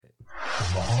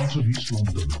heart of East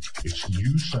London, it's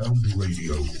New Sound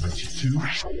Radio 92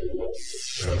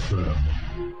 FM.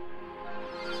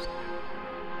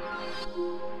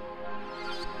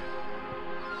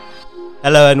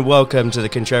 Hello and welcome to the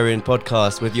Contrarian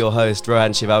Podcast with your host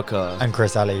Rohan Shivalkar and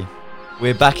Chris Ali.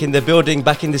 We're back in the building,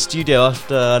 back in the studio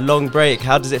after a long break.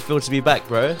 How does it feel to be back,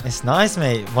 bro? It's nice,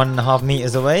 mate. 1.5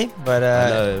 meters away, but I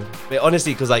know. But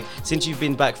honestly, because since you've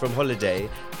been back from holiday,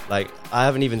 I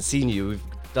haven't even seen you. We've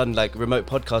done remote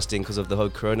podcasting because of the whole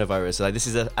coronavirus. So this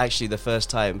is actually the first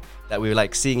time that we were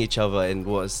seeing each other in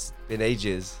what's been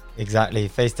ages. Exactly,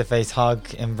 face-to-face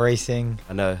hug, embracing.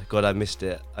 I know. God, I missed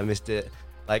it.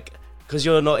 Because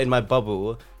you're not in my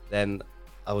bubble, then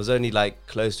I was only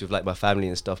close with my family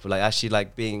and stuff, but actually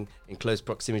being in close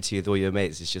proximity with all your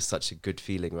mates is just such a good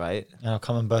feeling, right? I'll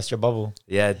come and burst your bubble.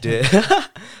 Yeah, do it.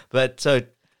 But so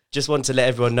just want to let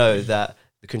everyone know that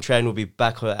the Contrarian will be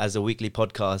back as a weekly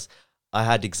podcast. I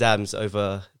had exams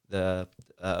over the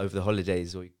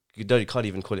holidays, or you can't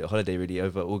even call it a holiday really,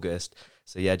 over August.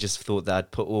 So yeah, just thought that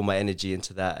I'd put all my energy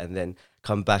into that and then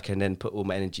come back and then put all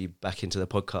my energy back into the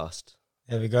podcast.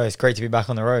 There we go. It's great to be back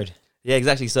on the road. Yeah,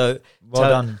 exactly. So well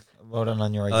done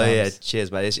on your exams. Oh yeah,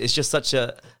 cheers, man. It's just such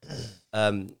a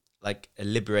a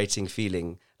liberating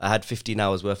feeling. I had 15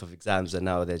 hours worth of exams and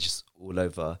now they're just all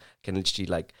over. I can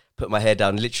literally put my hair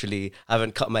down. Literally, I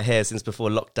haven't cut my hair since before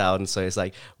lockdown, so it's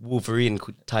Wolverine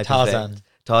type effect.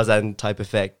 Tarzan type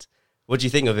effect. What do you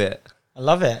think of it? I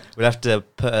love it. We'll have to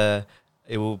put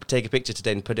we'll take a picture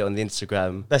today and put it on the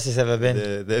Instagram. Best it's ever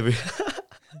been.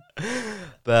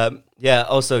 But yeah,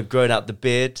 also growing out the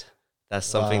beard. That's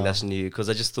something that's new, because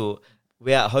I just thought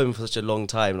we're at home for such a long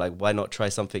time. Why not try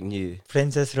something new?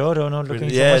 Princess Roro, not looking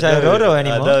so much like Roro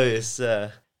anymore. I know. It's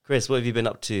Chris. What have you been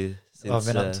up to? I've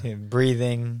been up to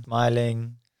breathing,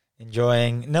 smiling,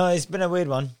 enjoying. No, it's been a weird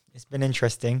one. It's been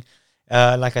interesting.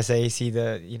 Like I say, it's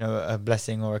either a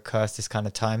blessing or a curse this kind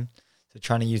of time. So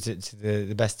trying to use it to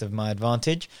the best of my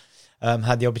advantage.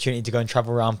 Had the opportunity to go and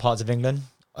travel around parts of England,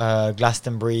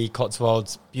 Glastonbury,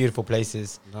 Cotswolds, beautiful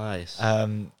places. Nice.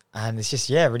 And it's just,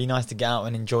 really nice to get out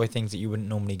and enjoy things that you wouldn't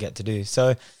normally get to do.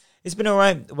 So it's been all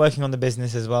right, working on the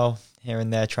business as well, here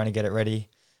and there, trying to get it ready.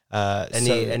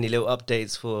 Any little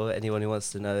updates for anyone who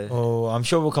wants to know? Oh, I'm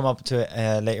sure we'll come up to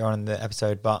it later on in the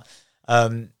episode, but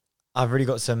I've really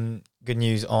got some good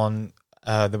news on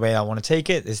the way I want to take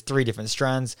it. There's 3 different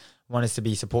strands. One is to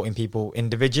be supporting people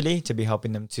individually, to be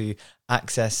helping them to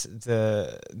access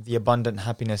the abundant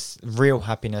happiness, real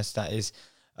happiness that is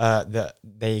that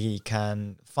they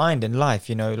can find in life.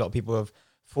 A lot of people have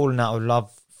fallen out of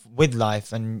love with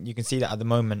life, and you can see that at the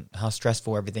moment, how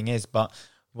stressful everything is. But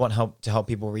we want to help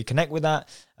people reconnect with that.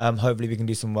 Hopefully we can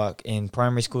do some work in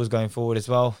primary schools going forward as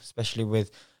well, especially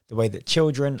with the way that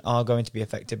children are going to be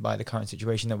affected by the current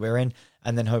situation that we're in,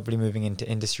 and then hopefully moving into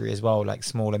industry as well, like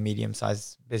small and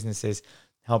medium-sized businesses,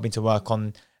 helping to work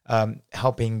on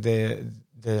helping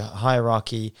the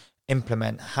hierarchy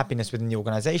implement happiness within the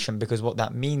organization, because what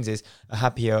that means is a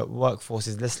happier workforce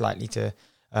is less likely to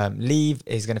leave,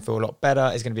 is going to feel a lot better,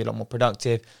 is going to be a lot more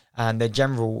productive, and their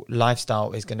general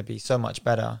lifestyle is going to be so much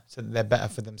better, so that they're better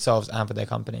for themselves and for their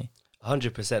company.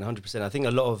 100%. I think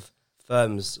a lot of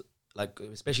firms,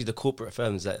 especially the corporate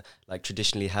firms that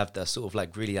traditionally have that sort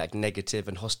of really negative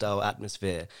and hostile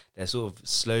atmosphere, they're sort of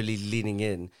slowly leaning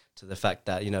in to the fact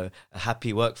that a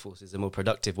happy workforce is a more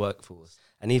productive workforce.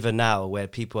 And even now, where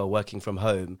people are working from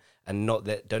home and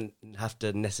don't have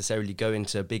to necessarily go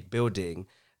into a big building,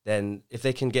 then if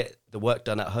they can get the work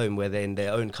done at home where they're in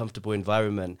their own comfortable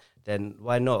environment, then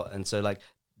why not? And so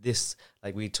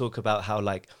we talk about how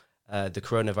the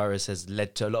coronavirus has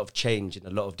led to a lot of change in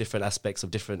a lot of different aspects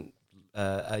of different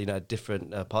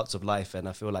different parts of life, and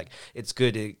I feel like it's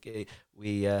good.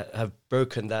 We have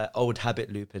broken that old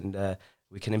habit loop, and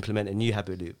we can implement a new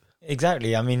habit loop.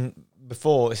 Exactly. I mean,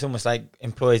 before it's almost like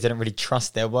employees didn't really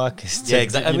trust their workers. Yeah,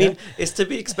 exactly. I mean, it's to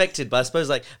be expected, but I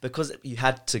suppose because you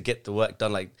had to get the work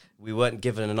done, we weren't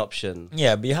given an option.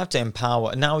 Yeah, but you have to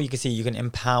empower. Now you can see you can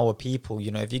empower people.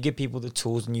 If you give people the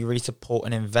tools and you really support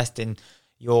and invest in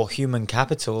your human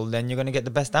capital, then you're going to get the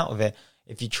best out of it.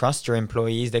 If you trust your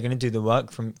employees, they're going to do the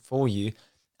work for you.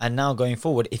 And now going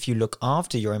forward, if you look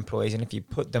after your employees and if you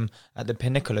put them at the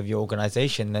pinnacle of your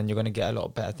organization, then you're going to get a lot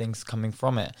of better things coming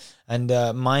from it. And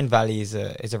Mindvalley is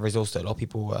a resource that a lot of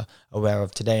people are aware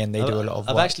of today, and they do a lot of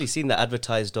work. I've actually seen that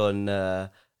advertised on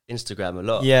Instagram a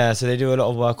lot. Yeah, so they do a lot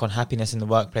of work on happiness in the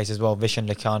workplace as well. Vishen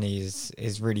Lakhani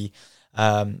is really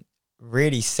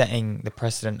really setting the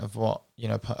precedent of what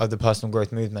of the personal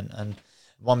growth movement. And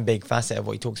one big facet of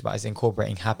what he talks about is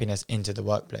incorporating happiness into the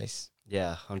workplace.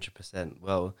 Yeah, 100%.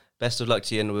 Well, best of luck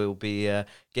to you, and we'll be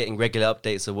getting regular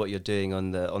updates of what you're doing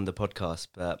on the podcast.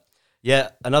 But yeah,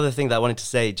 another thing that I wanted to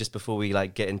say just before we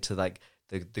like get into like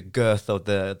the girth of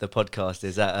the podcast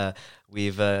is that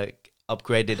we've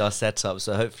upgraded our setup,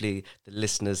 so hopefully the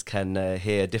listeners can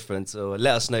hear a difference, or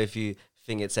let us know if you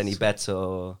think it's any better.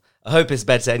 Or I hope it's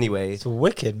better anyway. It's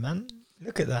wicked, man.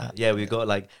 Look at that. Yeah, we've got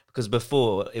like, because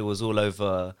before it was all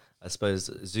over, I suppose,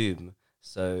 Zoom.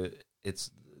 So it's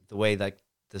the way like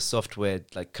the software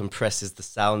like compresses the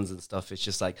sounds and stuff. It's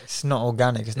just like, it's not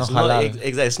organic. It's not halal.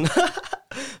 Exactly.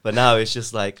 But now it's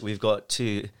just like we've got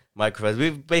 2 microphones.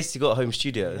 We've basically got a home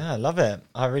studio. Yeah, I love it.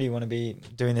 I really want to be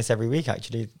doing this every week,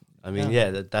 actually. I mean,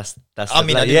 that's. I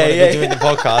mean, I didn't want to be doing the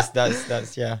podcast.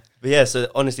 That's yeah. But yeah, so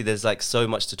honestly, there's like so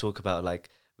much to talk about. Like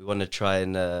we want to try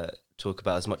and talk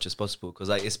about as much as possible, because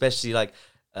like especially like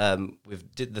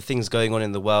with the things going on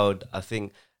in the world, I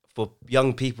think for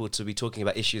young people to be talking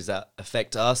about issues that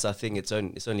affect us, I think it's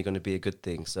only going to be a good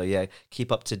thing. So yeah,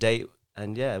 keep up to date,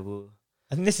 and yeah,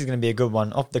 I think this is going to be a good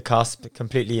one, off the cusp,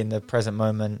 completely in the present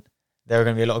moment. There are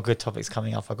going to be a lot of good topics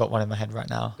coming up. I've got one in my head right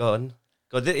now. Go on.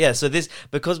 Yeah, so this,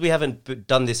 because we haven't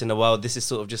done this in a while, this is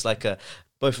sort of just like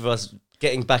both of us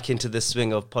getting back into the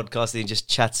swing of podcasting, just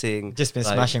chatting. Just been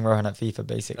like, smashing Rohan at FIFA,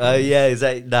 basically. Oh, yeah, is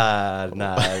that...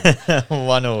 Nah.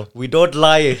 1-0. We don't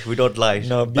lie.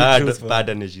 No, bad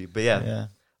energy. But yeah,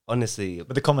 honestly...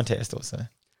 But the commentators thought so.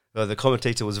 Well, the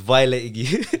commentator was violating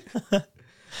you.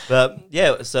 But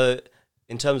yeah, so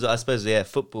in terms of, I suppose, yeah,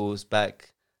 football's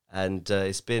back, and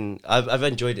it's been... I've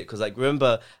enjoyed it, because like,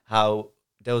 remember how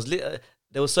there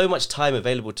was so much time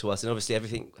available to us, and obviously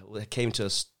everything came to a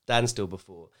standstill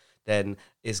before. Then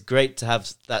it's great to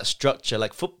have that structure.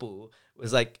 Like football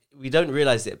was like, we don't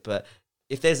realize it, but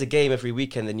if there's a game every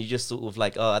weekend, then you just sort of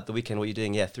like, oh, at the weekend, what are you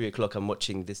doing? Yeah, 3:00, I'm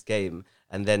watching this game.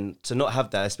 And then to not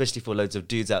have that, especially for loads of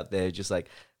dudes out there, just like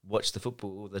watch the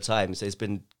football all the time. So it's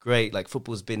been great. Like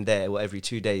football's been there every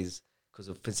 2 days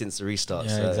since the restart.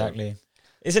 Yeah, so. Exactly.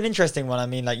 It's an interesting one. I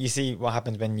mean, like you see what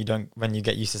happens when you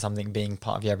get used to something being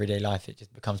part of your everyday life. It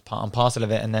just becomes part and parcel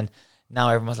of it, and then now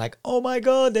everyone's like, "Oh my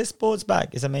god, there's sports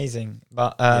back! It's amazing."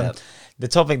 But the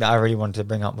topic that I really wanted to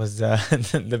bring up was the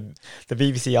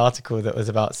BBC article that was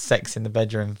about sex in the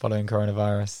bedroom following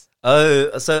coronavirus.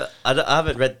 Oh, so I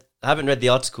haven't read the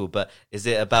article, but is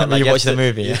it about like you watch the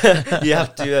movie? You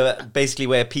have to basically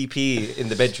wear PP in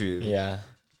the bedroom. Yeah.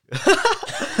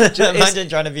 Imagine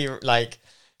trying to be like.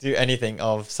 Do anything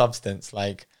of substance,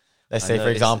 like let's say, for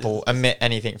example, emit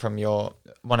anything from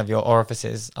one of your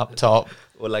orifices up top,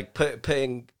 or like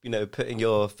putting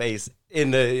your face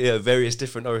in various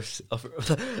different orifices.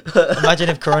 Imagine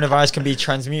if coronavirus can be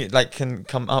transmuted, like can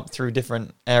come up through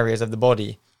different areas of the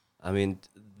body. I mean,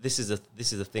 this is a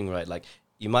thing, right? Like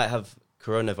you might have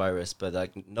coronavirus, but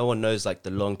like no one knows like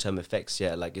the long-term effects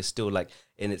yet. Like it's still like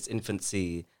in its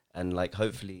infancy, and like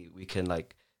hopefully we can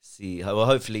like see. Well,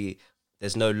 hopefully.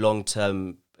 There's no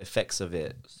long-term effects of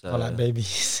it. So. Or like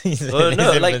babies.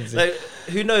 No, like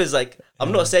who knows? Like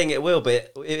I'm not saying it will,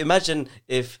 but imagine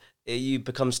if you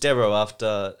become sterile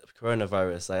after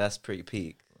coronavirus. Like that's pretty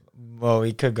peak. Well,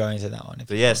 we could go into that one.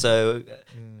 But yeah, so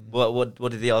what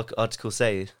did the article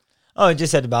say? Oh, it just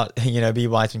said about be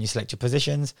wise when you select your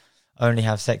positions. Only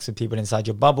have sex with people inside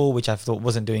your bubble, which I thought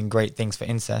wasn't doing great things for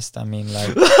incest. I mean,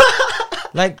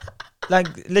 like.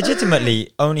 Like legitimately,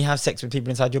 only have sex with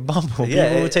people inside your bubble. Yeah,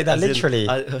 people will take that literally.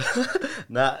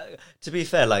 To be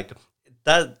fair, like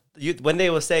that, when they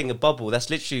were saying a bubble, that's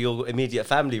literally your immediate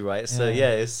family, right? So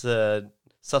yeah, it's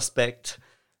suspect,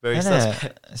 very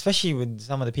suspect. Especially with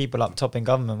some of the people up top in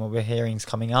government, what we're hearing is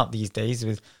coming out these days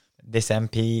with this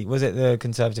MP. Was it the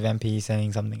Conservative MP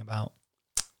saying something about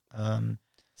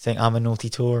saying I'm a naughty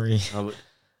Tory?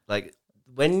 Like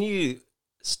when you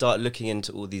start looking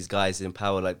into all these guys in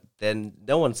power, like then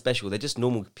no one's special. They're just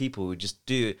normal people who just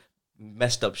do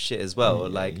messed up shit as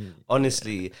well.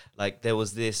 Honestly, like there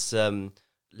was this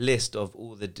list of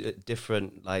all the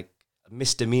different like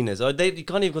misdemeanors, or you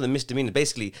can't even call them misdemeanors.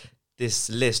 Basically, this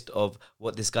list of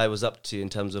what this guy was up to in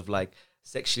terms of like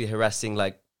sexually harassing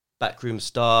like backroom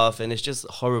staff, and it's just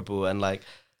horrible. And like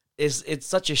it's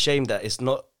such a shame that it's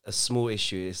not a small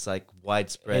issue. It's like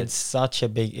widespread. It's such a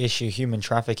big issue. Human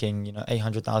trafficking,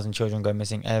 800,000 children go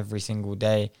missing every single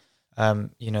day.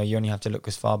 You only have to look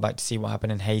as far back to see what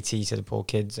happened in Haiti to the poor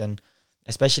kids, and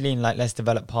especially in like less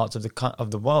developed parts of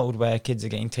the world where kids are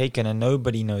getting taken and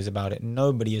nobody knows about it,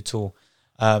 nobody at all.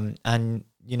 And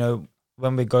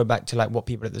when we go back to like what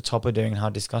people at the top are doing and how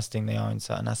disgusting they are in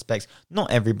certain aspects, not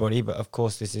everybody, but of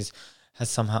course this has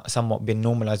somewhat been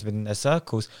normalized within their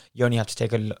circles. You only have to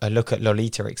take a look at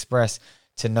Lolita Express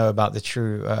to know about the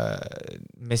true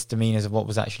misdemeanors of what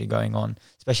was actually going on,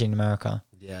 especially in America.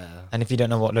 Yeah. And if you don't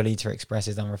know what Lolita Express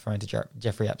is, I'm referring to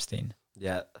Jeffrey Epstein.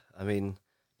 Yeah. I mean,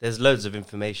 there's loads of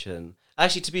information.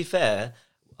 Actually, to be fair,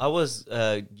 I was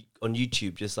on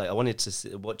YouTube just like I wanted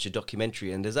to watch a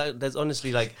documentary, and there's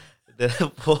honestly like the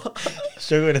what?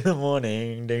 Sugar in the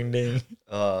morning, ding ding.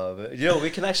 But, you know, we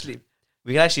can actually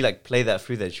like play that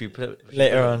through there. Should we put it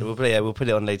Later on. We'll put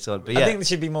it on later on. But I yeah, think this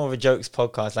should be more of a jokes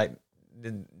podcast, like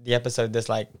the episode that's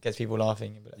like gets people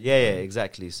laughing. yeah,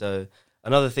 exactly. So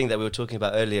another thing that we were talking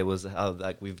about earlier was how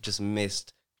like we've just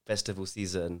missed festival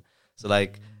season. So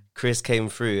like Chris came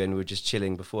through and we were just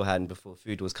chilling beforehand before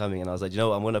food was coming, and I was like, you know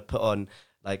what, I'm gonna put on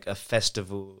like a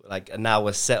festival, like an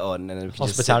hour set on, and then we can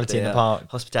Hospitality in the Park.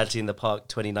 Hospitality in the Park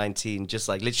 2019, just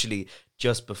like literally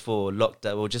just before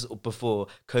lockdown or just before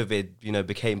COVID, you know,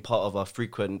 became part of our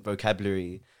frequent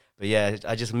vocabulary. But yeah,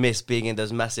 I just miss being in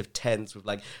those massive tents with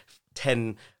like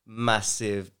 10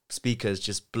 massive speakers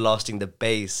just blasting the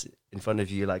bass in front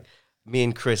of you. Like me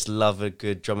and Chris love a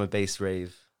good drum and bass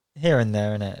rave. Here and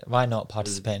there, innit? Why not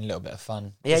participate in a little bit of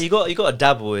fun? Yeah, you got to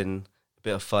dabble in a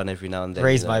bit of fun every now and then.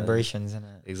 Raise you know? vibrations,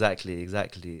 innit?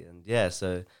 Exactly. And yeah,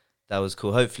 so that was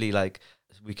cool. Hopefully, like,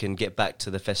 we can get back to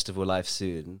the festival life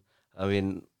soon. I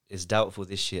mean, it's doubtful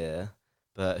this year,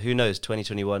 but who knows?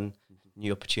 2021,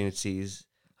 new opportunities.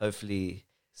 Hopefully,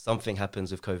 something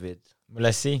happens with COVID. Well,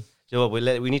 let's see. You know what?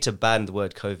 We need to ban the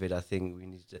word COVID. I think we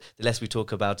need to. The less we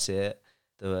talk about it,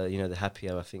 the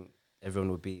happier I think everyone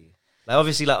will be. Like,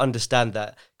 obviously, like, understand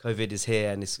that COVID is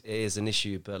here and it is an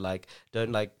issue, but like,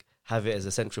 don't like have it as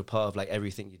a central part of like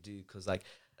everything you do. Because like,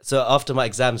 so after my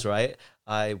exams, right,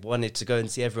 I wanted to go and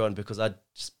see everyone because I'd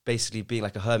just basically being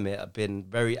like a hermit. I've been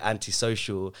very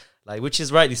antisocial, like, which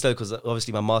is rightly so, because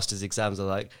obviously my master's exams are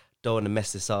like, don't want to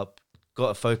mess this up, got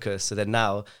to focus. So then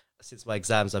now, since my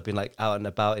exams, I've been like out and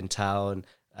about in town,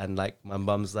 and like my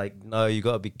mum's like, no, you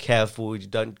got to be careful. You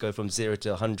don't go from 0 to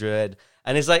 100.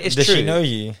 And it's like, it's Does true. she know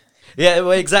you? Yeah,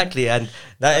 well, exactly. And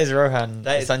That is Rohan,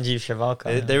 that is- Sanjeev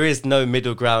Shavalkar. there is no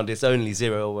middle ground. It's only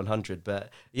 0 or 100. But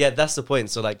yeah, that's the point.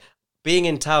 So like being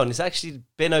in town, it's actually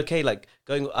been okay. Like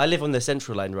I live on the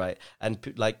Central Line, right? And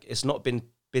like it's not been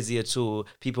busy at all.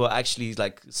 People are actually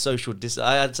like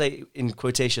I'd say in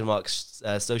quotation marks,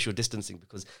 social distancing,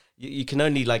 because you can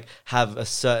only like have a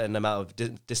certain amount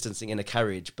of distancing in a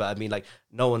carriage. But I mean, like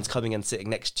no one's coming and sitting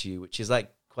next to you, which is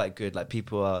like quite good. Like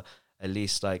people are at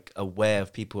least like aware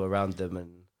of people around them.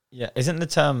 And Yeah, isn't the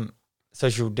term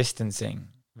social distancing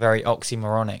very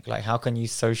oxymoronic? Like, how can you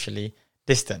socially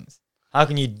distance? How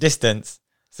can you distance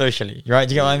socially? Right?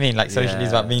 Do you get what I mean? Like, socially is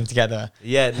about being together.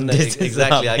 yeah, no, Distance is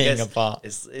exactly. about I being guess apart.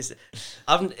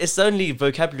 it's only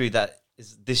vocabulary that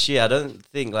is this year. I don't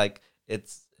think like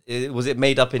was it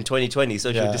made up in 2020?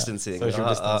 Social Yeah, distancing, social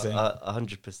distancing.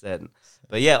 100%.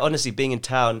 But yeah, honestly, being in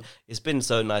town, it's been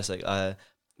so nice. Like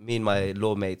me and my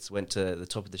law mates went to the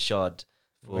top of the Shard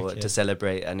Wicked. to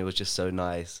celebrate, and it was just so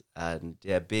nice. And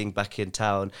yeah, being back in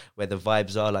town where the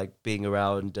vibes are, like being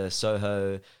around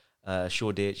Soho,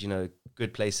 Shoreditch, you know,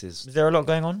 good places. Is there a lot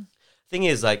going on? Thing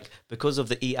is, like, because of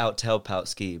the eat out to help out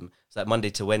scheme, it's like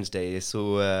Monday to Wednesday, it's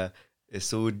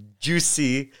all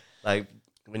juicy. Like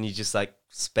when you just like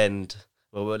spend,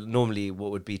 well, normally what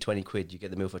would be 20 quid, you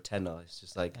get the meal for tenner. It's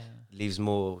just like leaves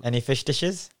more. Any fish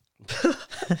dishes?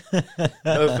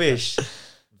 No fish.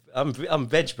 I'm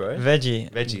veg, bro.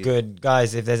 Veggie. Good.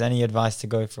 Guys, if there's any advice to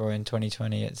go for in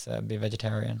 2020, it's be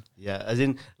vegetarian. Yeah, as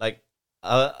in like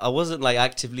I wasn't like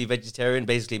actively vegetarian.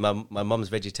 Basically, my mum's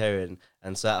vegetarian,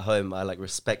 and so at home I like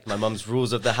respect my mum's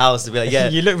rules of the house to be like, yeah.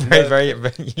 You look very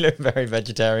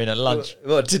vegetarian at lunch.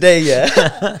 Well, today,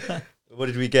 yeah. What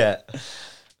did we get?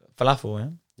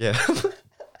 Falafel, yeah?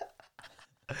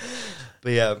 Yeah.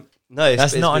 But yeah, no,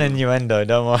 That's not an innuendo,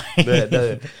 don't worry.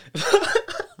 No.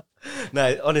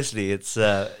 No, honestly, it's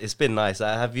been nice.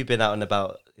 Have you been out and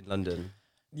about in London?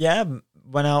 Yeah,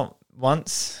 went out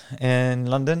once in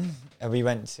London. We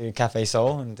went to Cafe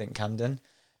Soul in Camden.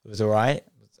 It was all right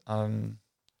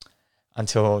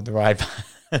until the ride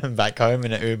back home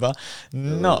in an Uber.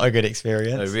 Not a good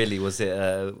experience. Oh, really? Was it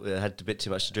had a bit too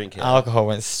much to drink here? Alcohol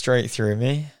went straight through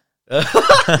me.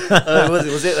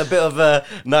 Was it a bit of a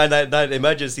 999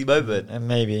 emergency moment?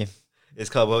 Maybe. It's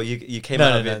called, well, you came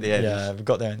out of it at the end. Yeah, we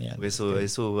got there in the end. It's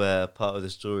all part of the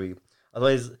story.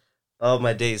 Otherwise,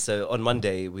 my days. So on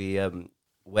Monday we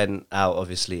went out,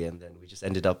 obviously, and then we just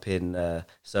ended up in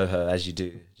Soho, as you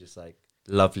do. Just like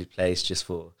lovely place, just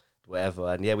for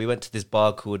whatever. And yeah, we went to this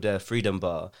bar called Freedom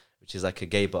Bar, which is like a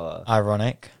gay bar.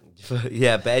 Ironic.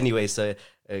 Yeah, but anyway, so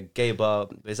a gay bar.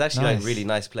 It's actually like a really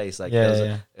nice place. Like there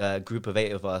was a group of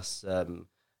 8 of us.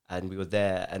 And we were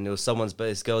there, and it was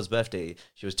this girl's birthday.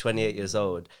 She was 28 years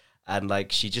old, and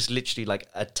like she just literally like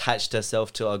attached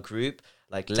herself to our group.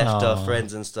 like left Aw. her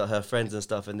friends and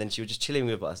stuff, and then she was just chilling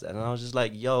with us, and I was just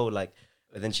like, yo, like,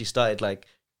 and then she started like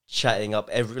chatting up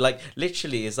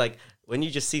literally, it's like when you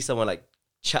just see someone like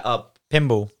chat up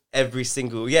Pinball. every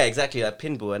single, yeah, exactly, like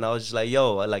pinball, and I was just like,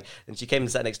 yo, and she came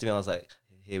and sat next to me, and I was like,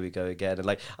 here we go again, and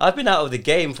like, I've been out of the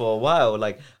game for a while,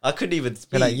 like, I couldn't even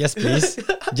speak. You're like, yes, please.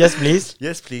 Yes, please.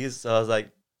 Yes, please. So I was like,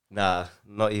 nah,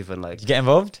 not even, like, Did you get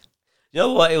involved? you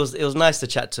know what, it was nice to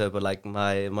chat to her, but like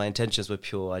my intentions were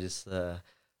pure. I just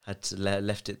had to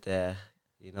left it there,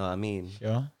 you know what I mean?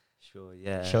 Sure,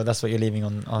 yeah. Sure, that's what you're leaving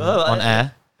on Well,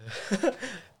 air.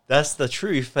 That's the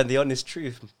truth and the honest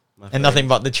truth, my And friend. nothing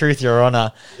but the truth, Your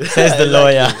Honor, says the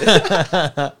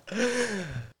lawyer.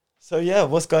 So yeah,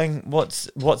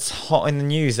 what's hot in the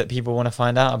news that people want to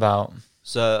find out about?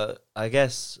 So I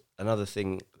guess another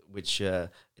thing which it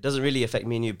doesn't really affect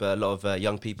me and you, but a lot of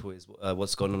young people is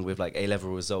what's going on with like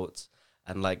A-level results,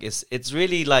 and like it's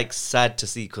really like sad to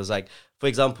see, because like, for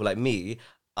example, like me,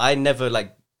 I never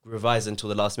like revise until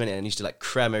the last minute and used to like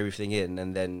cram everything in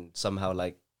and then somehow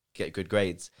like get good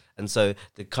grades. And so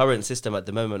the current system at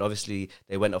the moment, obviously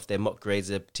they went off their mock grades,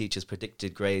 their teachers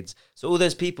predicted grades, so all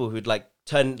those people who'd like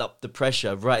turned up the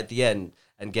pressure right at the end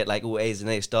and get like all A's and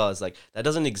A stars, like that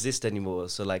doesn't exist anymore.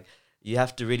 So like you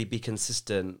have to really be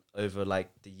consistent over like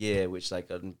the year, which like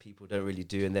people don't really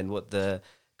do. And then what the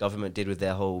government did with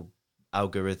their whole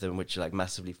algorithm, which like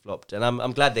massively flopped, and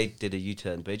I'm glad they did a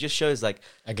U-turn, but it just shows like,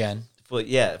 Again,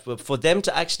 for them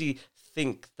to actually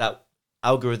think that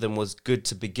algorithm was good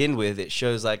to begin with, it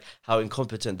shows like how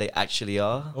incompetent they actually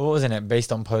are. what wasn't it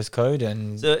based on postcode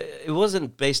and So it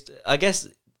wasn't based, I guess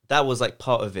that was like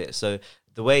part of it. So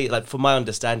the way, like from my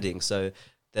understanding, so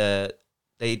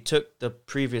they took the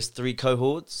previous 3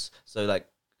 cohorts, so like,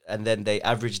 and then they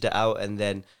averaged it out, and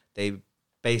then they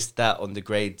based that on the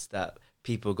grades that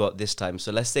people got this time.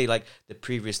 So let's say like the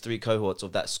previous 3 cohorts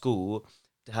of that school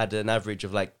had an average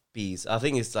of like B's. I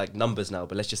think it's like numbers now,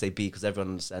 but let's just say B because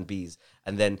everyone understands B's.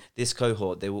 And then this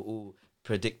cohort, they were all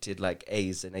predicted like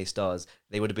A's and A stars.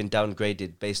 They would have been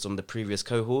downgraded based on the previous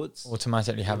cohorts,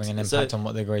 automatically having an So, impact on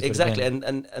what their grades exactly. would have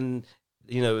been. And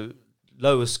you know,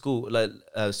 lower school, like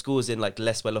schools in like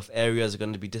less well-off areas are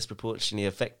going to be disproportionately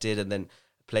affected, and then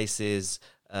places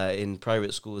in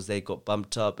private schools, they got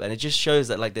bumped up, and it just shows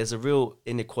that like there's a real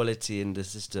inequality in the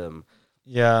system.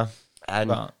 Yeah, And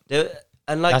but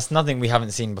and like, that's nothing we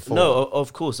haven't seen before. no,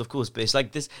 of course, but it's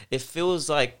like this. It feels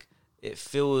like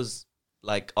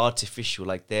artificial.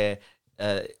 Like they're,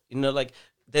 you know, like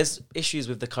there's issues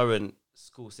with the current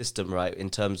school system, right? In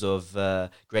terms of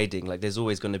grading, like there's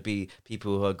always going to be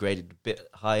people who are graded a bit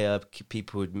higher,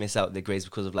 people who miss out their grades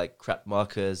because of like crap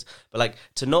markers. But like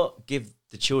to not give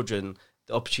the children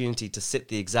the opportunity to sit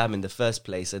the exam in the first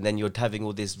place, and then you're having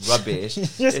all this rubbish. You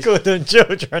just called them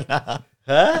children now.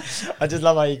 Huh? I just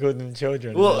love how you called them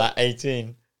children. Well- They're like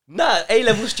 18. Nah,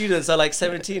 A-level students are like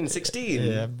 17, 16.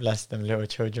 Yeah, bless them little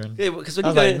children. Yeah, because when I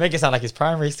you was go, like, make it sound like it's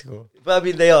primary school. but I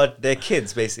mean, they're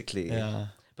kids basically. Yeah.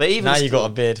 But even Now you still-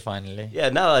 got a beard finally. Yeah,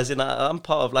 now as in I'm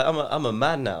part of like I'm a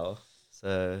man now.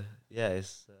 So yeah,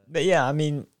 it's But yeah, I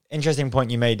mean, interesting point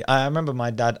you made. I remember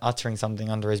my dad uttering something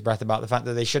under his breath about the fact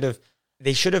that they should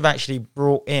have actually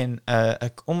brought in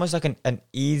almost like an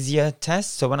easier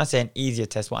test. So when I say an easier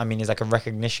test, what I mean is like a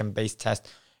recognition based test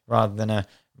rather than a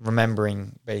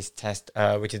remembering based test,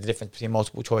 which is the difference between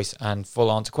multiple choice and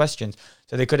full answer questions.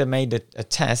 So they could have made a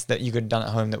test that you could have done at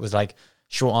home that was like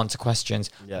short answer questions,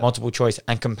 Yeah. multiple choice,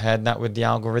 and compared that with the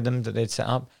algorithm that they'd set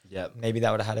up. yeah. Maybe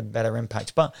that would have had a better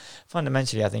impact. But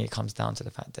fundamentally, I think it comes down to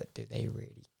the fact that do they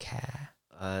really care?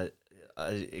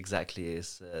 Exactly.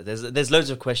 Is there's loads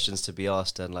of questions to be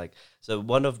asked, and like, so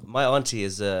one of my auntie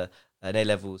is an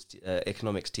A-level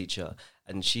economics teacher,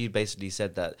 and she basically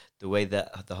said that the way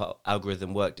that the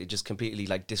algorithm worked, it just completely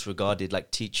like disregarded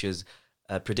like teachers'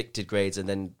 predicted grades, and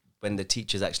then when the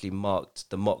teachers actually marked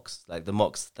the mocks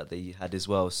that they had as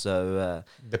well. So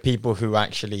The people who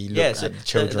actually look yeah, so at the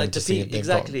children like to the see if they've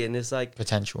exactly, and it's like got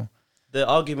potential. the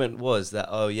argument was that,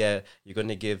 oh yeah, you're going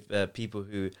to give people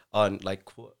who aren't like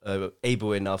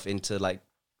able enough into like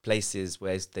places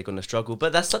where they're going to struggle.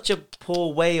 But that's such a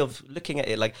poor way of looking at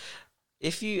it. Like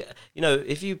if you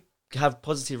have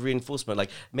positive reinforcement,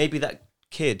 like maybe that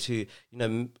kid who,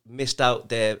 missed out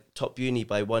their top uni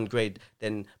by 1 grade,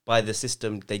 then by the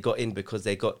system they got in because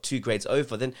they got 2 grades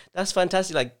over, then that's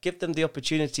fantastic. Like give them the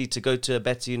opportunity to go to a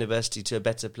better university, to a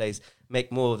better place,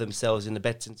 make more of themselves in a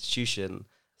better institution.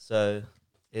 So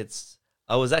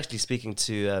I was actually speaking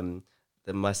to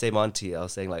my same auntie. I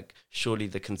was saying like, surely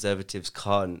the Conservatives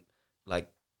can't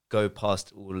like go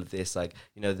past all of this. Like,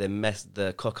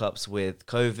 the cock ups with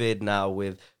COVID now,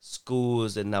 with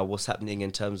schools, and now what's happening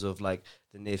in terms of like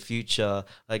the near future.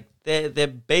 Like they're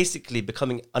basically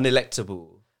becoming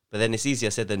unelectable. But then it's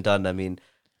easier said than done. I mean,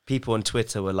 people on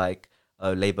Twitter were like,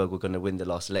 "Oh, Labour were going to win the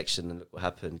last election," and look what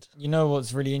happened. You know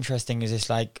what's really interesting is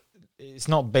it's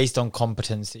not based on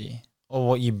competency or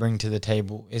what you bring to the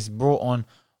table. It's brought on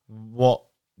what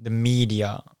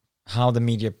how the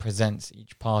media presents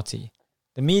each party.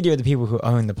 The media are the people who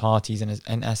own the parties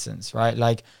in essence, right?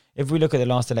 Like if we look at the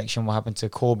last election, what happened to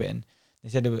Corbyn? They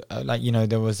said it was,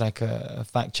 there was like a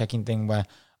fact checking thing where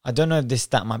I don't know if this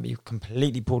stat might be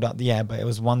completely pulled out the air, but it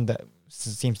was one that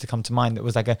seems to come to mind. That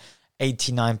was like a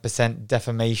 89%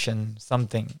 defamation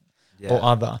something or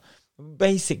other.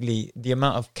 Basically, the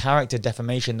amount of character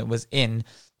defamation that was in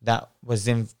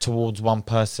towards one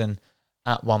person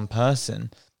at one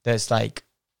person that's like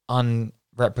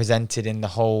unrepresented in the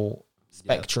whole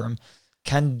spectrum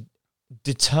can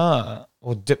deter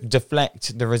or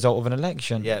deflect the result of an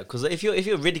election. Yeah, because if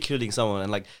you're ridiculing someone,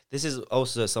 and like this is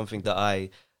also something that I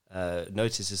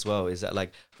notice as well, is that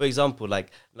like, for example,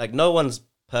 like no one's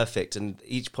perfect, and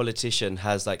each politician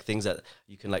has like things that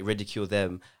you can like ridicule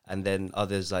them, and then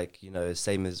others like,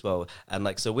 same as well. And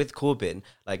like, so with Corbyn,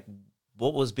 like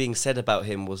what was being said about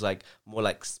him was like more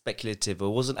like speculative,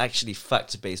 or wasn't actually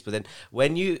fact based. But then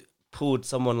when you pulled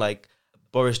someone like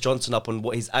Boris Johnson up on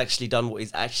what he's actually done, what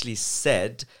he's actually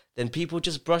said, then people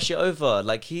just brush it over.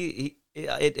 Like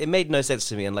it made no sense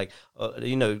to me. And like,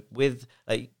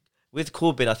 with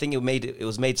Corbyn, I think it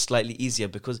was made slightly easier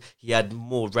because he had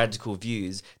more radical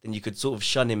views. Then you could sort of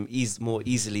shun him more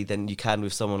easily than you can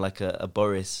with someone like a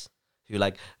Boris, who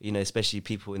like, especially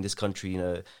people in this country,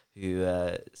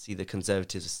 who see the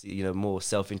Conservatives, more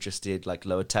self-interested, like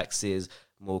lower taxes,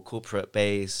 more corporate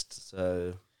based.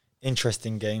 So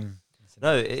interesting game.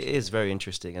 No, it is very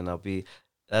interesting, and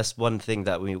that's one thing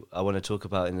that I want to talk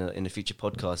about in a future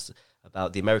podcast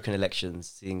about the American elections,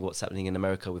 seeing what's happening in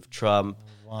America with Trump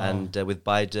and with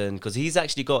Biden, because he's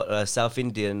actually got a South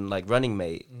Indian like running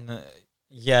mate.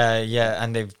 Yeah,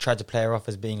 and they've tried to play her off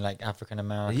as being like African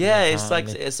American. Yeah, it's like,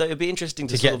 so it'd be interesting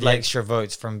to get sort of the like extra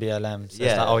votes from BLM. So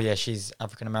it's like, oh yeah, she's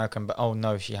African American, but oh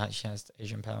no, she has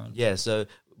Asian parents. Yeah, so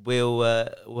we'll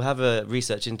have a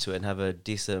research into it and have a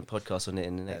decent podcast on it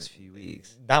in the next few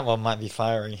weeks. That one might be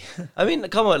fiery. I mean,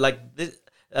 come on, like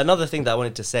another thing that I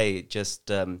wanted to say, just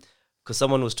because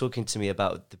someone was talking to me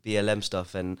about the BLM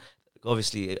stuff, and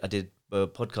obviously I did a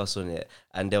podcast on it,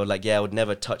 and they were like, yeah, I would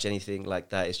never touch anything like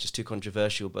that, it's just too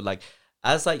controversial. But like,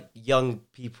 as like young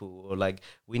people, or like,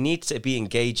 we need to be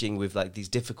engaging with like these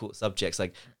difficult subjects.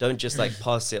 Like, don't just like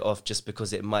pass it off just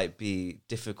because it might be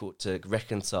difficult to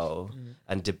reconcile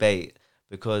and debate,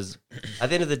 because at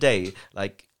the end of the day,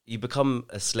 like, you become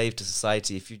a slave to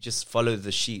society if you just follow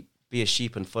the sheep, be a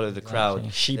sheep and follow the crowd.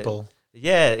 Sheeple.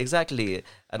 Yeah, exactly.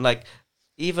 And like,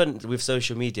 even with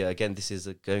social media, again, this is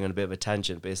going on a bit of a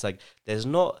tangent, but it's like, there's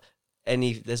no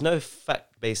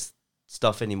fact-based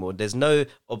stuff anymore. There's no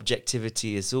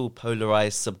objectivity. It's all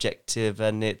polarized, subjective,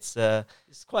 and it's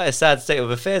quite a sad state of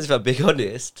affairs, if I'm being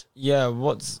honest. Yeah,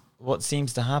 what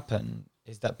seems to happen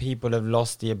is that people have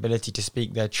lost the ability to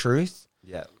speak their truth.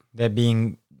 Yeah. They're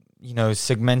being,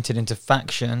 segmented into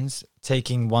factions,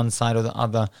 taking one side or the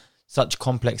other. Such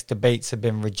complex debates have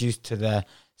been reduced to their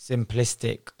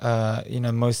simplistic,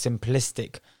 most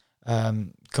simplistic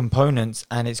components,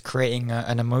 and it's creating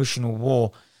an emotional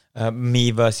war,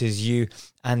 me versus you,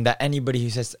 and that anybody who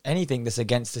says anything that's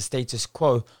against the status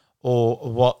quo or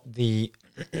what the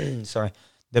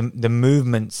the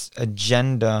movement's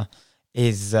agenda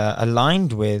is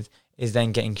aligned with is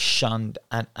then getting shunned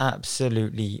and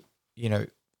absolutely,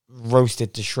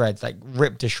 roasted to shreds, like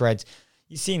ripped to shreds.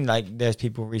 You've seen like there's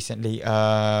people recently,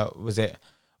 was it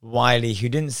Wiley, who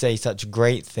didn't say such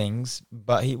great things,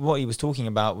 but what he was talking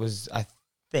about was, I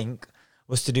think,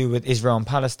 was to do with Israel and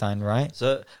Palestine, right?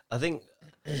 So I think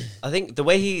the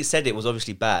way he said it was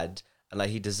obviously bad, and like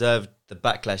he deserved the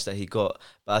backlash that he got.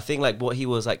 But I think like what he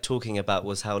was like talking about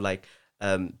was how like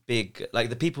big, like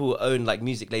the people who own like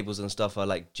music labels and stuff are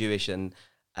like Jewish, and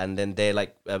then they're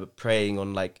like preying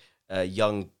on like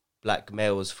young black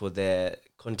males for their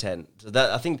content. So that,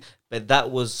 I think, but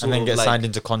that was sort and then of get like, signed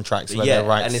into contracts where their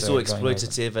rights, and it's all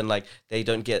exploitative, and like they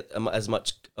don't get as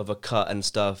much of a cut and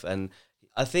stuff. And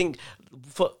I think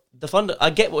for the I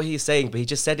get what he's saying, but he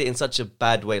just said it in such a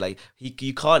bad way. Like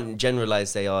you can't generalize,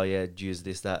 say, oh yeah, Jews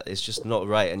this, that. It's just not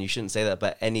right, and you shouldn't say that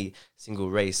about any single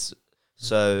race.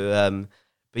 So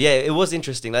but yeah, it was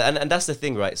interesting, and that's the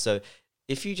thing, right? So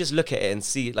if you just look at it and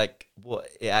see like what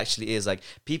it actually is, like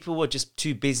people were just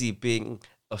too busy being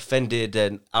offended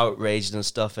and outraged and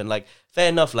stuff, and like fair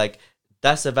enough, like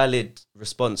that's a valid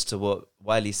response to what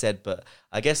Wiley said. But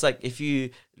I guess like if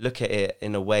you look at it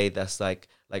in a way that's like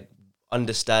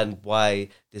understand why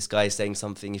this guy is saying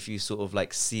something if you sort of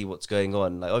like see what's going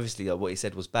on. Like obviously what he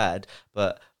said was bad,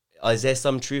 but is there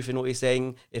some truth in what he's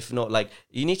saying? If not, like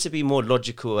you need to be more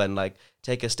logical and like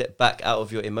take a step back out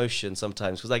of your emotion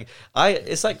sometimes. Because like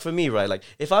it's like for me, right? Like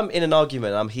if I'm in an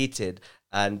argument, I'm heated,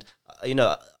 and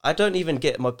I don't even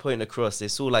get my point across.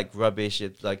 It's all like rubbish.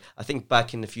 It's like I think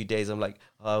back in a few days, I'm like,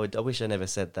 oh, I wish I never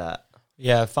said that.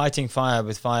 Yeah, fighting fire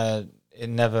with fire, it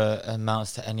never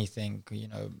amounts to anything,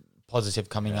 positive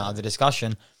coming out of the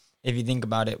discussion. If you think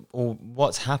about it, all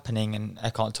what's happening, and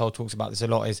Eckhart Tolle talks about this a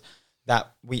lot, is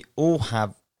that we all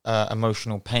have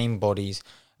emotional pain bodies.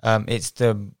 It's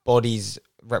the body's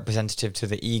representative to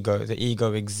the ego. The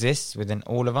ego exists within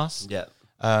all of us. Yeah.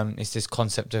 It's this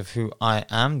concept of who I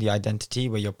am, the identity,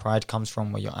 where your pride comes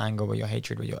from, where your anger, where your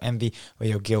hatred, where your envy, where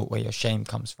your guilt, where your shame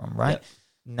comes from, right? Yeah.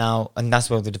 Now, and that's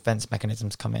where the defense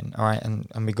mechanisms come in, all right? And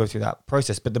we go through that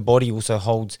process. But the body also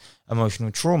holds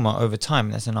emotional trauma over time.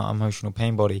 That's in our emotional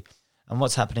pain body. And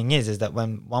what's happening is that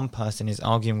when one person is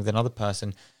arguing with another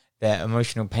person, their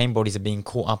emotional pain bodies are being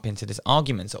caught up into this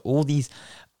argument. So all these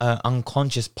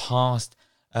unconscious past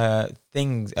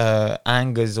things,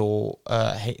 angers or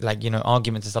hate,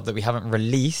 arguments and stuff that we haven't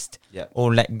released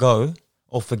or let go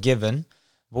or forgiven,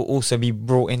 will also be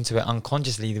brought into it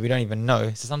unconsciously that we don't even know.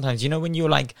 So sometimes, when you're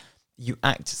like, you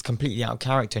act completely out of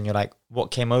character and you're like,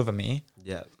 what came over me?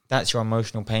 Yeah. That's your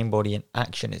emotional pain body in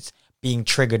action. It's being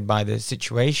triggered by the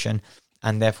situation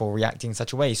and therefore reacting in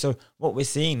such a way. So what we're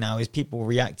seeing now is people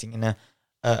reacting in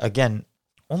again,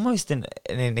 almost in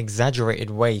an exaggerated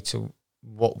way to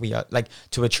what we are, like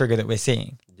to a trigger that we're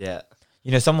seeing. Yeah.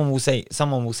 Someone will say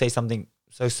something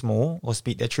so small or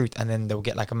speak their truth, and then they'll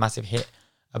get like a massive hit,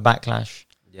 a backlash.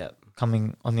 Yeah,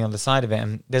 coming on the other side of it.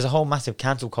 And there's a whole massive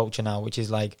cancel culture now, which is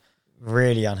like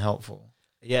really unhelpful.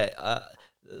 Yeah,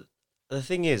 the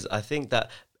thing is, I think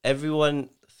that everyone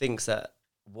thinks that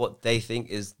what they think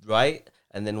is right,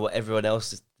 and then what everyone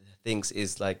else thinks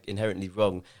is like inherently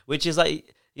wrong, which is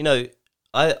like,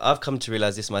 I've come to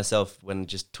realize this myself when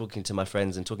just talking to my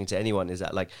friends and talking to anyone, is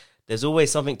that like there's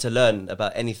always something to learn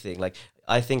about anything. Like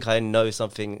I think I know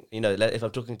something, if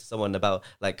I'm talking to someone about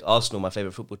like Arsenal, my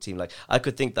favorite football team, like I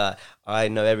could think that I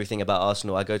know everything about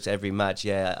Arsenal. I go to every match.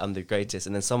 Yeah, I'm the greatest.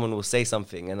 And then someone will say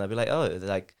something and I'll be like, oh,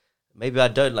 like maybe I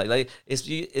don't like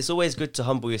it's always good to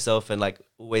humble yourself and like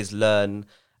always learn.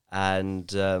 And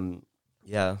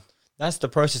yeah. That's the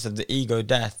process of the ego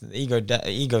death. The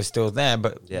ego's still there,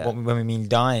 but when we mean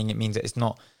dying, it means that it's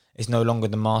no longer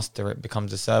the master, it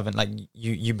becomes a servant. Like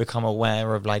you become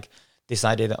aware of like this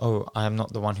idea that, oh, I am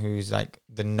not the one who's like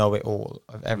the know-it-all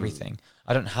of everything.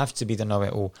 I don't have to be the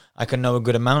know-it-all. I can know a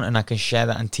good amount and I can share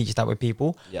that and teach that with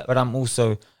people, but I'm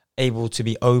also able to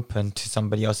be open to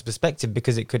somebody else's perspective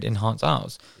because it could enhance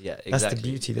ours. Yeah, exactly. That's the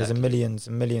beauty. There's millions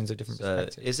and millions of different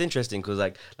perspectives. It's interesting because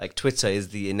like Twitter is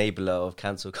the enabler of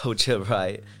cancel culture,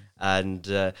 right? And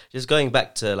just going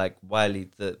back to like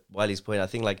Wiley's point, I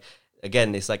think like,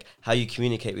 again, it's like how you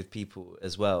communicate with people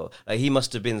as well. Like he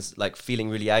must have been like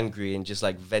feeling really angry and just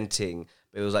like venting,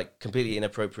 but it was like completely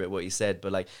inappropriate what he said.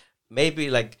 But like maybe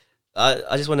like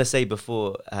I just want to say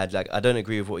before I don't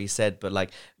agree with what he said, but like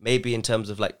maybe in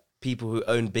terms of like people who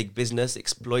own big business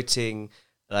exploiting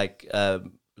like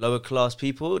lower class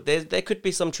people, there could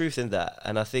be some truth in that.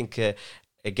 And I think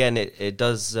again it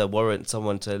does warrant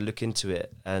someone to look into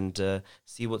it and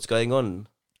see what's going on.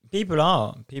 People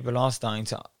are starting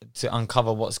to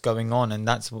uncover what's going on, and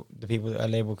that's what the people that are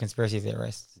labeled conspiracy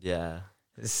theorists. Yeah,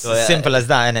 it's simple as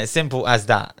that, isn't it? Simple as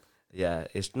that. Yeah,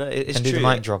 it's Can true. Do the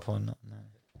mic drop or not? No.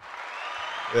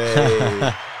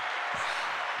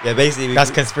 Yeah, basically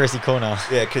that's conspiracy corner.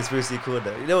 Yeah, conspiracy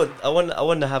corner. You know what? I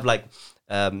want to have like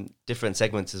different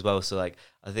segments as well. So like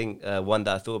I think one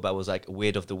that I thought about was like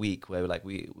weird of the week, where like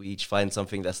we each find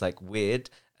something that's like weird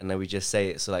and then we just say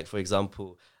it. So like for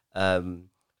example,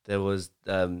 there was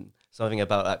something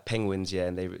about like penguins,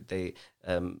 and they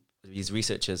these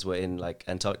researchers were in like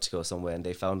Antarctica or somewhere, and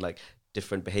they found like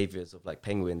different behaviors of like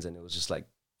penguins, and it was just like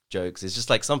jokes. It's just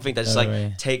like something that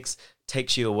just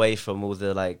takes you away from all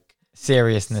the like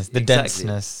seriousness, the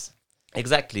denseness.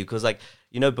 Exactly, because like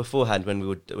beforehand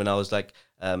when I was like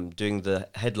doing the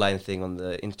headline thing on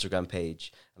the Instagram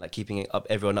page and like keeping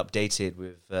everyone updated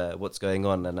with what's going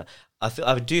on, and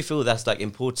I do feel that's like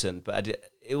important, but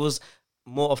it was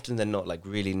more often than not like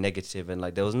really negative, and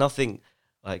like there was nothing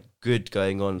like good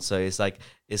going on. So it's like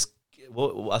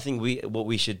what I think what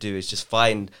we should do is just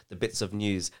find the bits of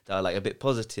news that are like a bit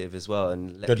positive as well,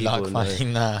 and let people know.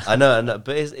 Finding that. I know,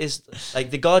 but it's like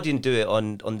the Guardian do it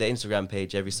on their Instagram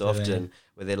page every so often,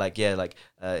 where they're like, here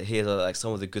are like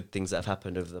some of the good things that have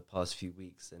happened over the past few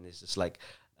weeks, and it's just like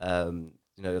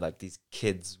you know, like these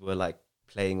kids were like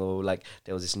playing, or like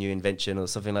there was this new invention or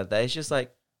something like that. It's just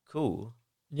like cool.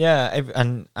 Yeah,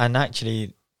 and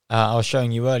actually, I was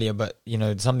showing you earlier, but you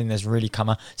know, something that's really come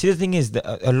out. See, the thing is that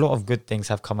a lot of good things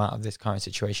have come out of this current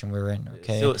situation we're in.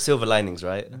 Okay, Silver linings,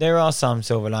 right? There are some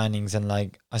silver linings, and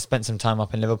like I spent some time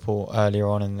up in Liverpool earlier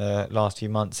on in the last few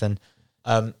months, and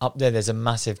up there's a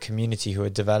massive community who are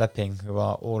developing, who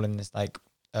are all in this like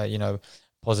you know,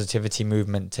 positivity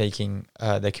movement, taking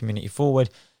their community forward,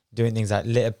 doing things like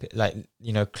litter, like,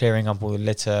 you know, clearing up all the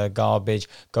litter, garbage,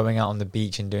 going out on the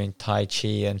beach and doing Tai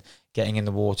Chi and getting in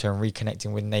the water and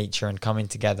reconnecting with nature and coming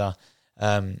together,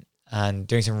 and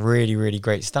doing some really, really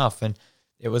great stuff. And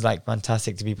it was like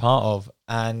fantastic to be part of.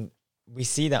 And we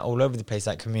see that all over the place,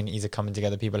 like communities are coming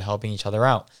together, people are helping each other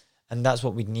out. And that's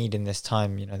what we need in this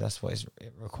time. You know, that's what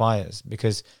it requires,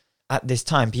 because at this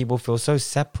time, people feel so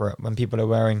separate when people are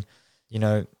wearing, you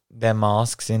know, their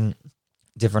masks in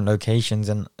different locations,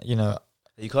 and you know,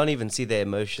 you can't even see their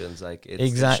emotions. Like, it's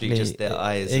exactly literally just their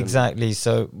eyes. Exactly.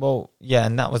 So, well, yeah,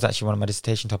 and that was actually one of my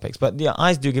dissertation topics. But the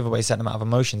eyes do give away a certain amount of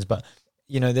emotions. But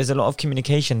you know, there's a lot of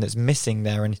communication that's missing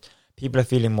there, and people are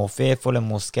feeling more fearful and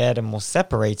more scared and more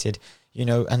separated. You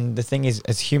know, and the thing is,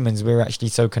 as humans, we're actually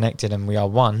so connected, and we are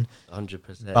one.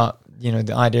 100%. But you know,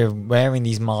 the idea of wearing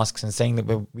these masks and saying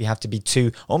that we have to be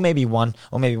 2 or maybe 1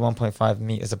 or maybe 1.5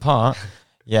 meters apart.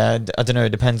 Yeah, I don't know. It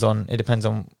depends on. It depends.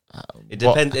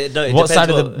 What side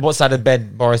of the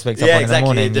bed Boris wakes up on in the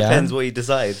morning. It depends what he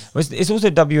decides. It's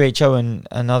also WHO and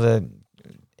another.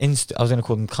 I was going to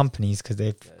call them companies because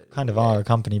they kind of are a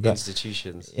company, but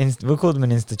institutions. We'll call them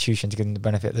an institution to give them the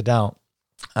benefit of the doubt.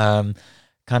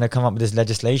 Kind of come up with this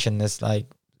legislation that's like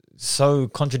so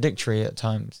contradictory at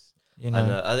times. You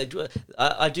know,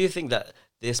 I do think that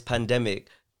this pandemic,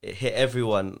 it hit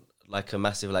everyone like a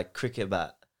massive like cricket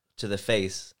bat to the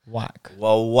face. Whack.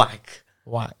 Well, whack.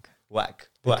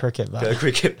 The cricket bat. The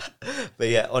cricket bat. But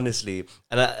yeah, honestly,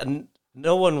 and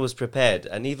no one was prepared,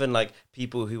 and even like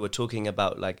people who were talking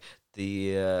about like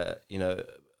the you know,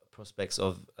 prospects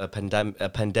of a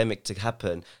pandemic to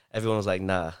happen, everyone was like,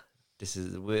 nah, this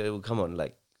is come on.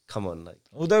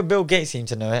 Although Bill Gates seemed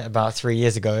to know it about 3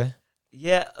 years ago.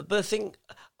 Yeah, but the thing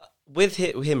with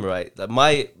him, right?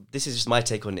 Like this is just my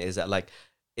take on it, is that like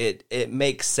it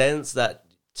makes sense that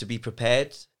to be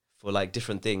prepared for like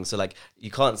different things. So like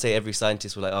you can't say every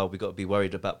scientist was like, oh, we got to be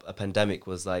worried about a pandemic,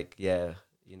 was like, yeah,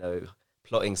 you know,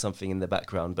 plotting something in the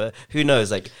background. But who knows?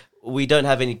 Like, we don't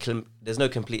have any. There's no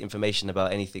complete information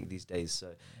about anything these days.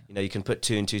 So you know, you can put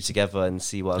 2 and 2 together and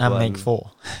see what. And make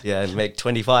 4. Yeah, and make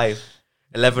 25,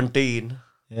 11.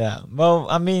 Yeah. Well,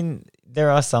 I mean, there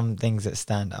are some things that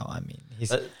stand out. I mean,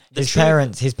 his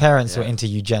parents were into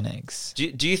eugenics.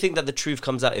 Do you think that the truth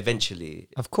comes out eventually?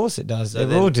 Of course it does. So it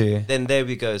will do. Then there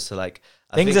we go. So like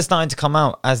things are starting to come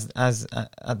out as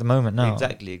at the moment now.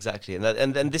 Exactly. And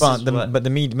this but the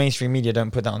mainstream media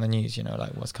don't put that on the news. You know,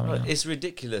 like what's coming out. It's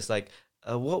ridiculous. Like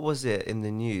what was it in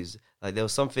the news? Like there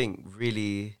was something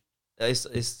really.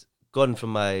 It's gone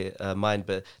from my mind,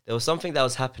 but there was something that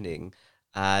was happening,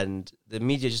 and the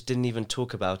media just didn't even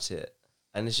talk about it.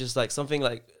 And it's just like something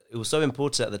like, it was so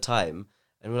important at the time,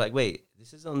 and we're like, wait,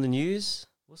 this is on the news?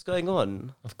 What's going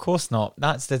on? Of course not.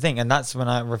 That's the thing. And that's when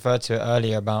I referred to it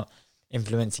earlier about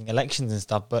influencing elections and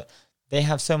stuff. But they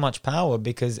have so much power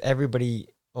because everybody,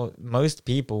 or most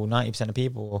people, 90% of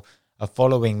people are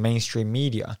following mainstream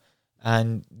media.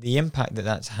 And the impact that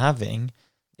that's having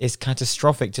is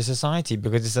catastrophic to society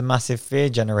because it's a massive fear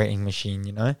generating machine,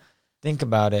 you know? Think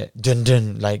about it. Dun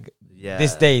dun, like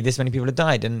this day, this many people have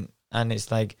died. And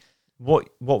it's like, what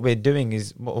we're doing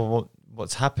is,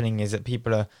 what's happening is that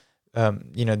people are,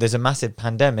 you know, there's a massive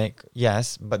pandemic,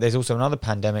 yes, but there's also another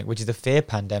pandemic, which is the fear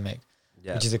pandemic,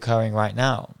 which is occurring right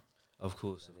now. Of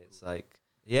course. And it's like,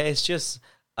 yeah, it's just,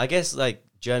 I guess like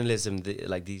journalism,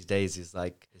 like these days is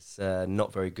like, it's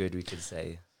not very good, we could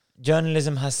say.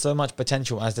 Journalism has so much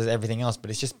potential, as does everything else, but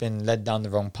it's just been led down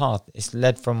the wrong path. It's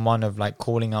led from one of like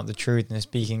calling out the truth and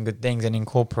speaking good things and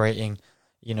incorporating,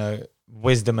 you know,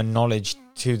 wisdom and knowledge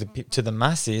to the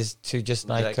masses, to just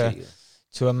like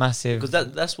to a massive,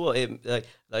 because that's what it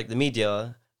like the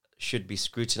media should be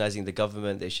scrutinizing the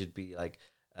government. They should be like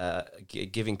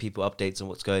giving people updates on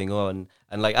what's going on,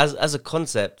 and like as a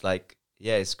concept, like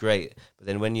yeah, it's great. But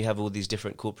then when you have all these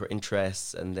different corporate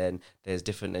interests, and then there's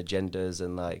different agendas,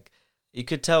 and like you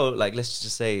could tell, like let's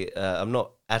just say I'm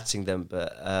not atting them,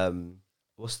 but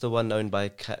what's the one owned by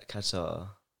Qatar?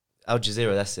 Al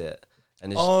Jazeera, that's it.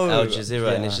 And it's Al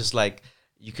Jazeera, and it's just like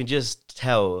you can just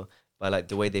tell by like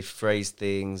the way they phrase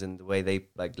things and the way they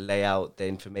like lay out their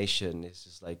information. It's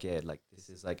just like, yeah, like this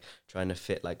is like trying to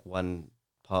fit like one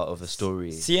part of a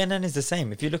story. CNN is the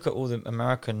same. If you look at all the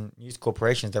American news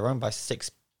corporations, they're owned by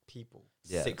 6 people,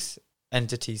 6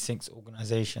 entities, 6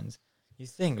 organizations. You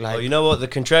think like, you know what? The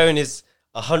Contrarian is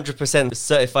 100%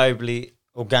 certifiably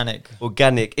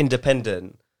organic,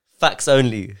 independent, facts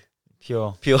only,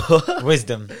 pure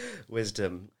wisdom.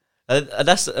 And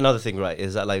that's another thing, right?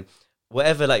 Is that like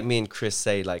whatever like me and Chris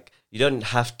say, like you don't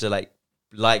have to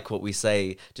like what we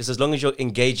say, just as long as you're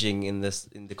engaging in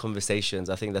the conversations.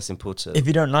 I think that's important. If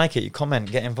you don't like it, you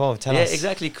comment, get involved, tell us. Yeah,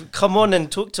 exactly. Come on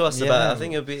and talk to us about it. I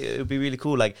think it'll be really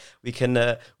cool. Like we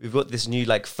can, we've got this new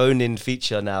like phone in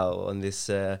feature now on this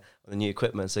on the new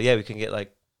equipment. So yeah, we can get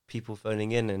like people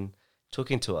phoning in and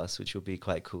talking to us, which will be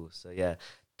quite cool. So yeah,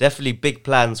 definitely big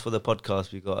plans for the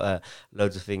podcast. We've got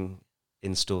loads of things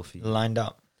in store for you. Lined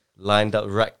up,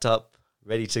 racked up,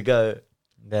 ready to go.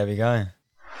 There we go.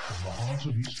 From the heart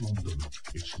of East London,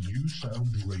 it's New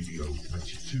Sound Radio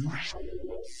 92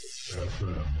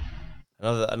 FM.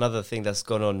 Another thing that's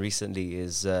gone on recently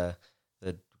is the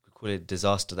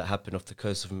disaster that happened off the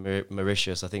coast of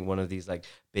Mauritius. I think one of these like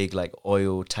big like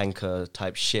oil tanker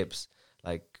type ships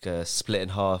like split in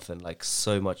half, and like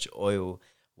so much oil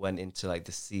went into like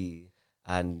the sea,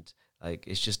 and like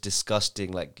it's just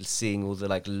disgusting. Like seeing all the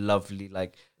like lovely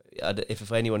like.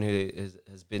 If anyone who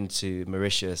has been to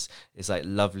Mauritius, it's like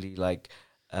lovely like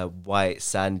white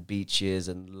sand beaches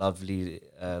and lovely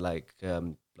like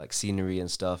scenery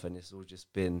and stuff, and it's all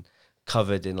just been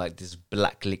covered in like this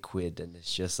black liquid, and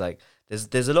it's just like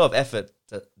there's a lot of effort.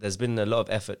 There's been a lot of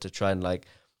effort to try and like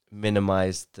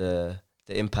minimize the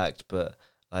impact, but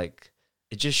like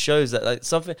it just shows that like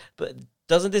something. But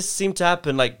doesn't this seem to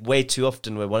happen like way too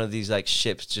often, where one of these like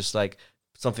ships just like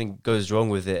something goes wrong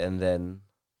with it, and then.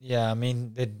 Yeah, I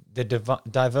mean, the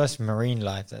diverse marine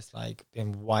life that's like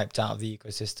been wiped out of the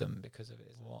ecosystem because of it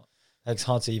is what. Like, it's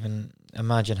hard to even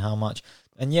imagine how much.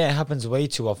 And yeah, it happens way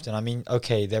too often. I mean,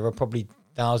 okay, there are probably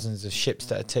thousands of ships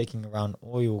that are taking around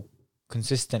oil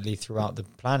consistently throughout the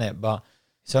planet, but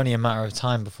it's only a matter of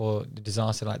time before the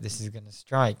disaster like this is going to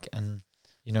strike. And,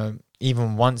 you know,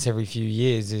 even once every few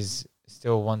years is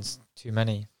still once too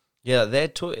many. Yeah, they're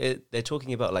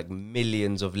talking about like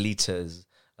millions of liters.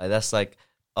 Like that's like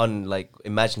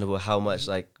unimaginable how much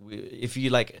like if you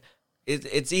like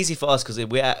it's easy for us because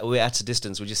we're at a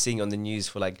distance. We're just seeing it on the news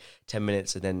for like 10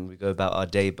 minutes and then we go about our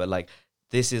day. But like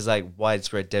this is like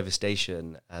widespread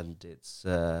devastation, and it's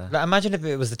like, imagine if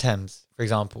it was the Thames, for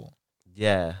example.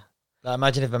 Yeah. Like,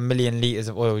 imagine if 1 million liters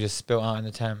of oil just spilt out in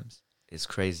the Thames. It's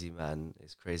crazy, man.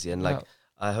 It's crazy, and like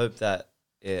I hope that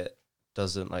it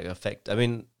doesn't like affect. I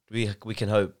mean, we can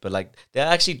hope, but like they're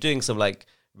actually doing some like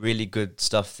really good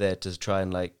stuff there to try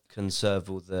and like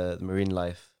conserve all the marine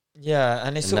life. Yeah,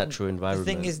 and it's natural environment.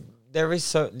 The thing is, there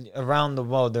is around the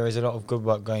world there is a lot of good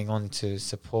work going on to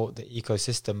support the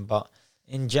ecosystem, but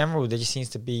in general there just seems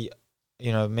to be,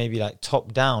 you know, maybe like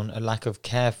top down a lack of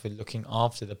care for looking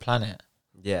after the planet.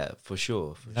 Yeah, for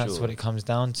sure. That's what it comes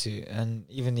down to, and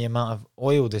even the amount of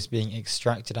oil that's being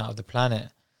extracted out of the planet.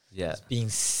 Yeah, it's being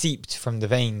seeped from the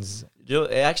veins. You know,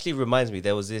 it actually reminds me,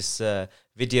 there was this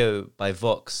video by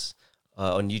Vox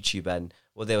on YouTube, and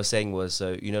what they were saying was,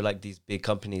 so you know, like these big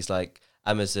companies like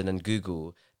Amazon and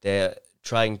Google, they're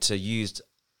trying to use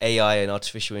AI and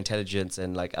artificial intelligence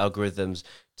and like algorithms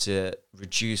to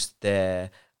reduce their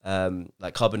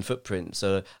like carbon footprint.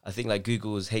 So I think like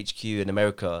Google's HQ in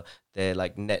America, they're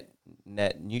like net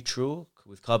neutral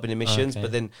with carbon emissions. Okay.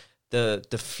 But then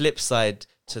the flip side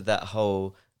to that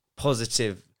whole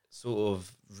positive sort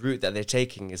of route that they're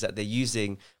taking is that they're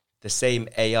using the same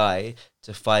AI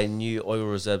to find new oil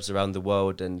reserves around the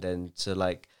world, and then to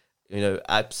like, you know,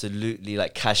 absolutely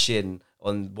like cash in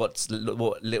on what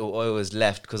little oil is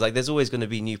left, because like there's always going to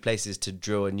be new places to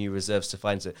drill and new reserves to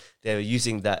find. So they're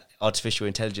using that artificial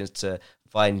intelligence to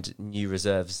find new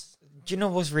reserves. Do you know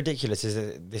what's ridiculous is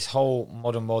that this whole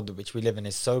modern world which we live in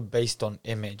is so based on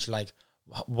image, like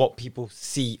what people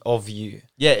see of you.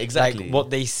 Yeah, exactly. Like what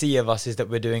they see of us is that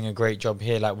we're doing a great job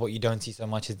here. Like what you don't see so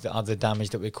much is the other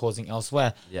damage that we're causing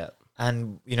elsewhere. Yeah.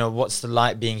 And, you know, what's the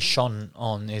light being shone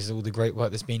on is all the great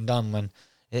work that's being done when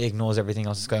it ignores everything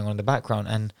else that's going on in the background.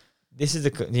 And this is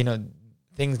the, you know,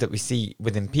 things that we see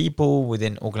within people,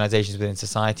 within organizations, within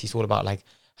society. It's all about like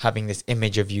having this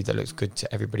image of you that looks good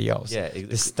to everybody else. Yeah,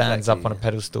 this stands up on a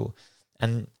pedestal.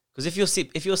 And because if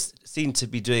you're seen to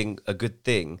be doing a good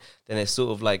thing, then it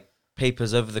sort of like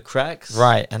papers over the cracks.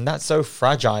 Right, and that's so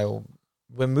fragile.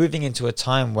 We're moving into a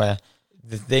time where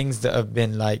the things that have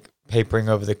been like papering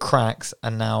over the cracks,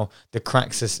 and now the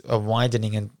cracks are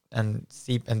widening and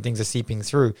things are seeping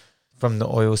through, from the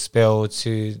oil spill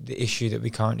to the issue that we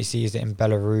currently see is in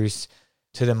Belarus,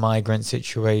 to the migrant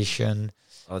situation.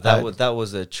 Oh, that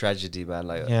was a tragedy, man.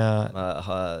 Like,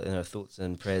 Yeah. Thoughts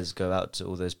and prayers go out to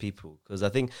all those people, because I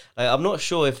think, like, I'm not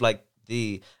sure if like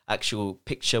the actual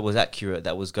picture was accurate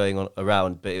that was going on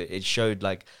around, but it showed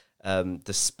like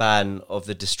the span of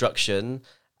the destruction,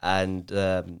 and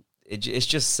it's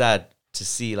just sad to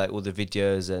see like all the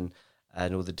videos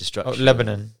and all the destruction.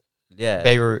 Lebanon. Yeah,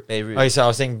 Beirut. Beirut. So I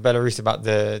was saying Belarus about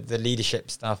the leadership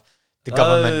stuff, the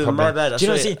government problem. My bad. Do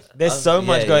you know? See, there's so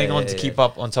much going on to keep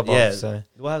up on top of. So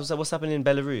what's happening in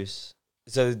Belarus?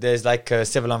 So there's like a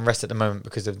civil unrest at the moment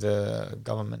because of the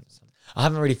government. I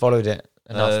haven't really followed it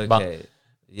enough, but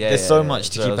there's so much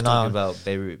to keep an eye on about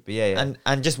Beirut. But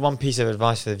and just one piece of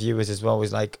advice for the viewers as well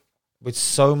is like, with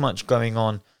so much going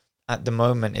on at the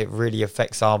moment, it really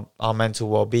affects our mental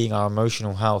well-being, our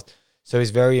emotional health. So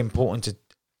it's very important to,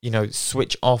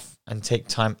 switch off and take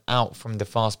time out from the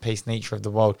fast-paced nature of the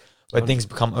world where things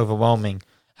become overwhelming.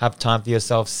 Have time for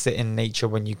yourself, sit in nature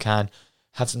when you can,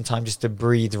 have some time just to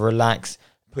breathe, relax,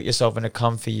 put yourself in a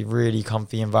really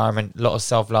comfy environment, a lot of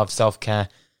self-love, self-care,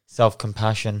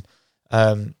 self-compassion.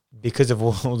 Because of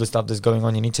all the stuff that's going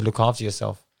on, you need to look after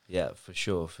yourself. Yeah, for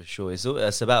sure.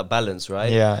 It's about balance,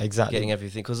 right? Yeah, exactly. Getting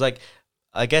everything, because like,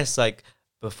 I guess like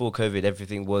before COVID,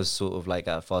 everything was sort of like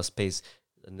at a fast pace,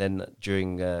 and then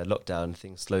during lockdown,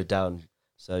 things slowed down.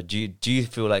 So do you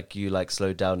feel like you like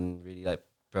slowed down and really like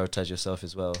prioritize yourself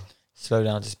as well? Slow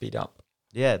down to speed up.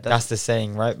 Yeah, that's the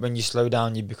saying, right? When you slow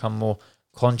down, you become more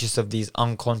conscious of these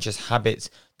unconscious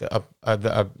habits that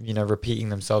are repeating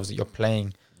themselves, that you're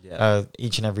playing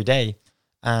each and every day.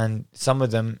 And some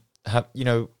of them have,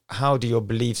 how do your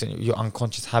beliefs and your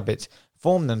unconscious habits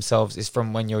form themselves is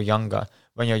from when you're younger.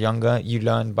 When you're younger, you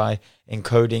learn by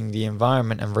encoding the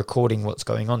environment and recording what's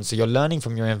going on. So you're learning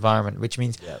from your environment, which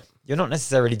means you're not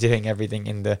necessarily doing everything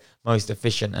in the most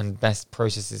efficient and best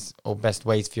processes or best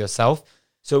ways for yourself.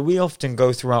 So we often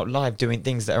go throughout life doing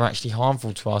things that are actually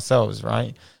harmful to ourselves,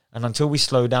 right? And until we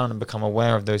slow down and become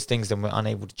aware of those things, then we're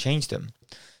unable to change them.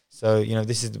 So,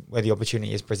 this is where the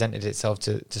opportunity has presented itself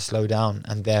to slow down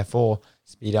and therefore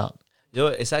speed up.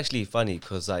 It's actually funny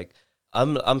because like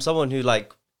I'm someone who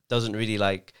like doesn't really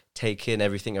like take in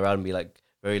everything around me, like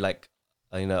very like,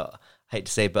 I hate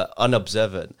to say, but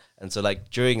unobservant. And so like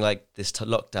during like this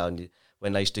lockdown,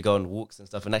 when I used to go on walks and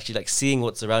stuff and actually like seeing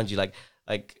what's around you, like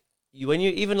you, when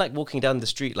you're even like walking down the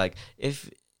street, like if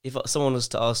someone was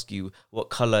to ask you what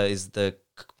color is the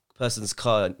person's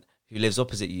car who lives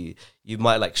opposite you, you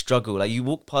might like struggle. Like you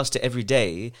walk past it every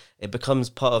day, it becomes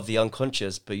part of the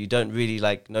unconscious, but you don't really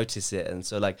like notice it. And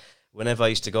so like whenever I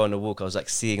used to go on a walk, I was like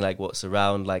seeing like what's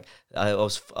around. Like I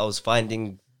was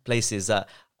finding places that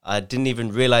I didn't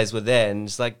even realize were there, and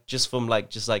it's like just from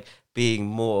like being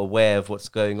more aware of what's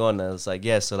going on. And I was like,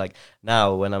 so like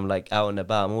now when I'm like out and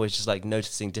about, I'm always just like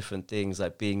noticing different things,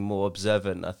 like being more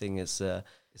observant. I think it's a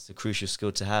crucial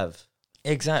skill to have.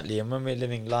 Exactly. And when we're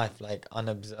living life like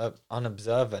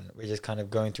unobservant, we're just kind of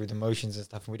going through the motions and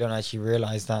stuff, and we don't actually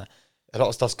realize that a lot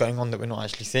of stuff's going on that we're not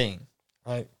actually seeing,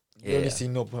 right? You only see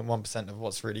 0.1% of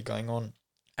what's really going on.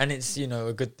 And it's,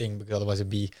 a good thing, because otherwise it'd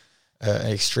be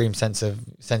an extreme sense of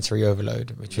sensory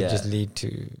overload, which would just lead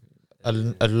to a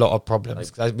lot of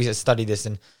problems. Like, we study this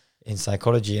in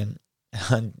psychology, and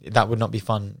that would not be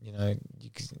fun.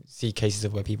 You can see cases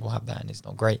of where people have that, and it's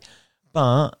not great.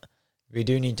 But we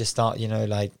do need to start,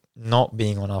 like not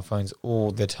being on our phones all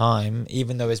the time,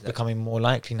 even though it's becoming more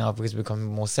likely now because we're becoming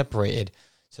more separated.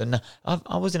 So now,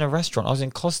 I was in a restaurant. I was in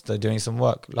Costa doing some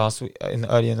work last week,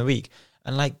 early in the week,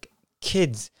 and like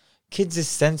kids'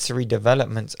 sensory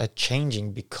developments are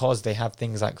changing because they have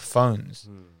things like phones,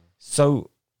 so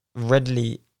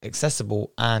readily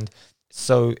accessible and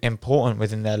so important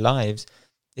within their lives.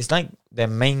 It's like their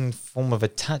main form of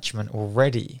attachment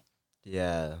already.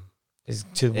 Yeah. Is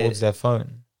towards their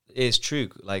phone. It's true.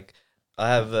 Like I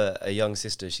have a young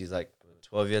sister. She's like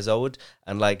 12 years old,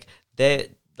 and like they're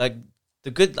like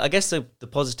the good. I guess the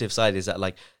positive side is that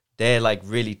like they're like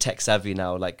really tech savvy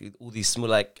now. Like all these small,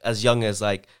 like as young as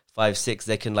like 5, 6,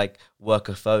 they can like work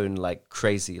a phone like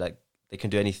crazy. Like they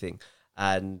can do anything.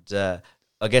 And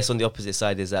I guess on the opposite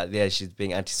side is that she's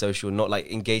being antisocial, not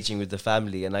like engaging with the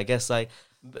family. And I guess like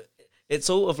it's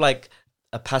sort of like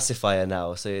a pacifier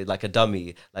now, so like a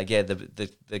dummy. Like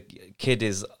the kid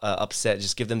is upset,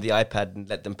 just give them the iPad and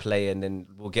let them play, and then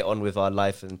we'll get on with our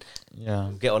life and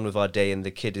we'll get on with our day, and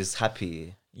the kid is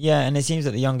happy. And it seems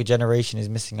that the younger generation is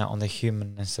missing out on the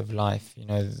humanness of life,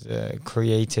 the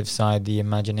creative side, the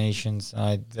imagination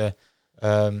side, the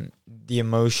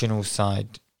emotional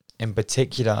side in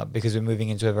particular, because we're moving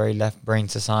into a very left brain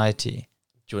society.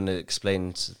 Do you want to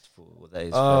explain what that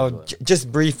is?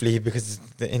 Just briefly, because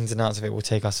the ins and outs of it will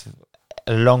take us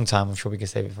a long time. I'm sure we can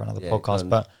save it for another podcast.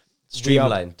 But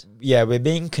streamlined. We're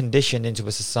being conditioned into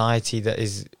a society that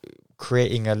is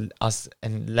creating us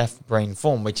in left brain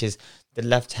form, which is the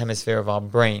left hemisphere of our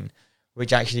brain,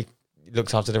 which actually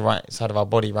looks after the right side of our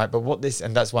body, right? But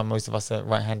that's why most of us are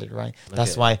right-handed, right?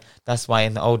 Okay. That's why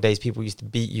in the old days people used to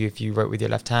beat you if you wrote with your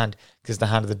left hand, because the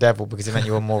hand of the devil, because it meant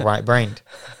you were more right-brained.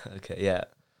 Okay, yeah.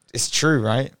 It's true,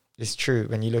 right? It's true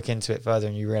when you look into it further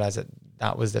and you realize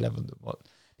that was the level that what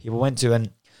people went to.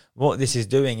 And what this is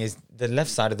doing is the left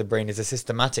side of the brain is a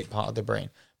systematic part of the brain,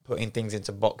 putting things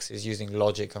into boxes using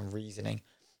logic and reasoning.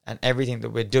 And everything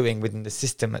that we're doing within the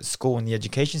system at school and the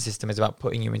education system is about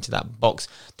putting you into that box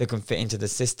that can fit into the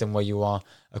system where you are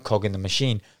a cog in the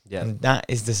machine. Yeah. And that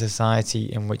is the society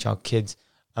in which our kids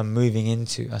are moving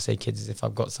into. I say kids as if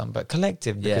I've got some, but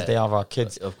collective, because they are our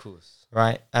kids. Of course.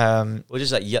 Right? Or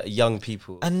just like young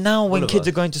people. And now when kids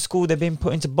are going to school, they're being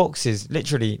put into boxes,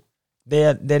 literally.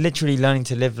 They're literally learning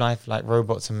to live life like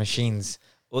robots and machines,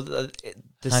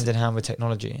 hand in hand with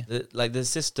technology. The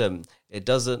system, it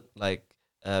doesn't like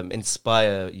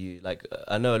inspire you. Like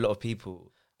I know a lot of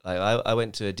people, like I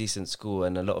went to a decent school,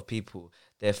 and a lot of people,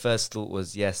 their first thought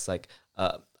was, yes, like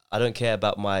I don't care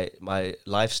about my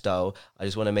lifestyle, I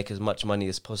just want to make as much money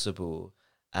as possible.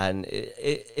 And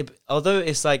it although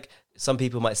it's like some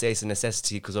people might say it's a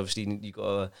necessity, because obviously you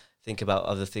got to think about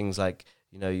other things like,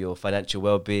 you know, your financial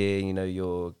well-being, you know,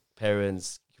 your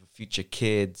parents, your future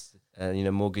kids, and, you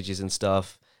know, mortgages and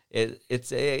stuff.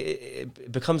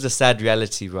 It becomes a sad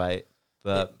reality, right?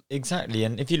 But exactly.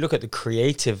 And if you look at the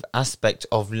creative aspect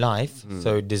of life,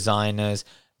 so designers,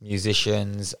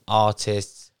 musicians,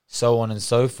 artists, so on and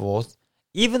so forth,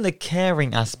 even the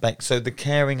caring aspect. So the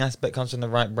caring aspect comes from the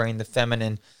right brain, the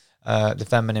feminine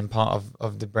part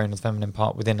of the brain, the feminine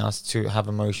part within us, to have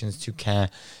emotions, to care,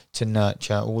 to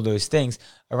nurture. All those things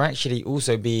are actually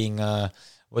also being, not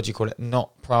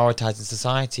prioritized in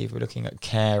society. If we're looking at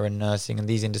care and nursing and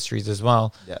these industries as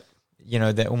well. Yeah. You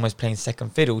know, they're almost playing second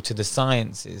fiddle to the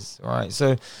sciences, right?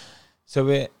 So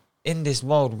we're in this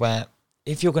world where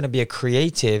if you're going to be a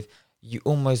creative, you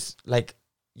almost like,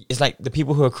 it's like the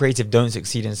people who are creative don't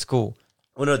succeed in school.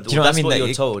 Well, no, do you know that's what I mean?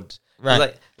 You're told.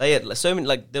 Right. Like so many,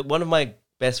 like one of my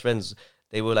best friends,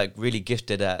 they were like really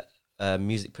gifted at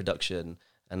music production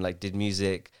and like did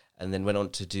music, and then went on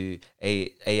to do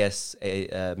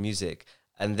music,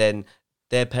 and then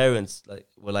their parents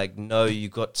were like, no, you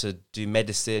got to do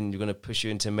medicine. You're going to push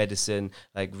you into medicine,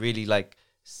 like really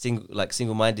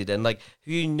single-minded. And like,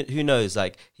 who knows,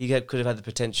 like he could have had the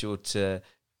potential to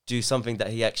do something that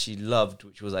he actually loved,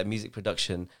 which was like music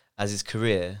production as his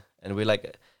career. And we're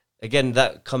like, again,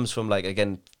 that comes from like,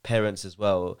 again, parents as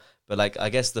well. But like, I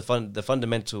guess the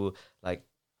fundamental like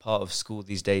part of school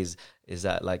these days is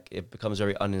that like it becomes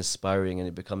very uninspiring, and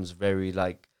it becomes very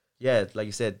like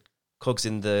you said, cogs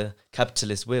in the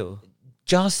capitalist wheel.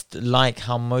 Just like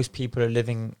how most people are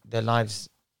living their lives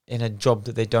in a job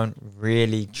that they don't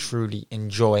really truly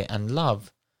enjoy and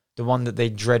love, the one that they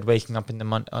dread waking up in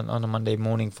on a Monday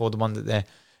morning for, the one that they're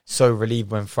so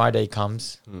relieved when Friday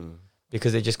comes,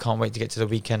 because they just can't wait to get to the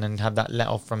weekend and have that let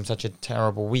off from such a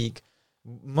terrible week.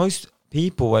 Most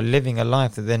people are living a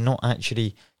life that they're not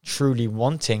actually truly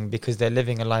wanting, because they're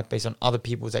living a life based on other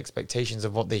people's expectations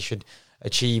of what they should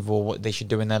achieve or what they should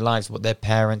do in their lives, what their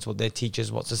parents, what their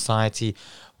teachers, what society,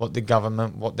 what the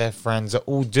government, what their friends are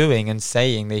all doing and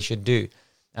saying they should do.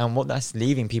 And what that's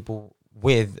leaving people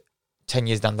with 10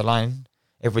 years down the line,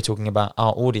 if we're talking about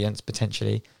our audience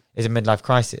potentially, is a midlife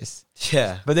crisis.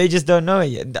 Yeah. But they just don't know it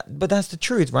yet. But that's the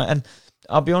truth, right? And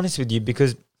I'll be honest with you,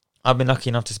 because I've been lucky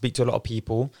enough to speak to a lot of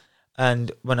people,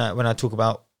 and when I talk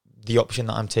about the option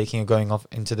that I'm taking of going off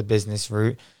into the business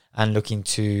route and looking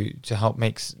to help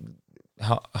make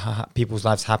people's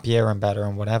lives happier and better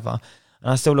and whatever,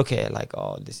 and I still look at it like,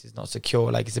 oh, this is not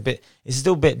secure. Like it's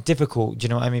still a bit difficult. Do you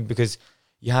know what I mean? Because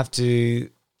you have to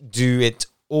do it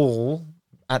all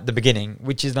at the beginning,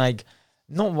 which is like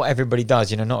not what everybody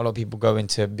does. You know, not a lot of people go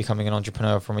into becoming an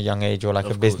entrepreneur from a young age, or like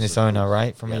a business owner,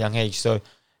 right? From a young age. So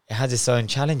it has its own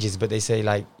challenges, but they say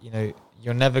like, you know,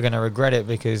 you're never going to regret it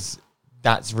because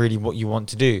that's really what you want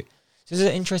to do. So it's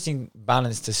an interesting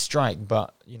balance to strike,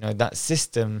 but you know, that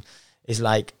system is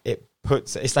like,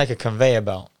 it's like a conveyor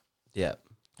belt. Yeah.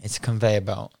 It's a conveyor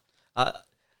belt.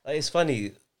 It's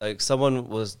funny, like someone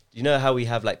was, you know how we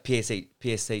have like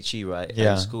PSHE, right?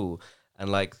 Yeah. In school.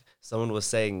 And like someone was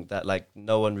saying that like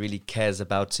no one really cares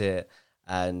about it,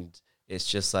 and it's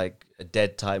just like a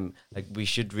dead time. Like we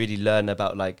should really learn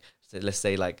about like, let's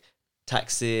say like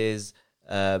taxes,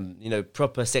 you know,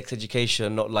 proper sex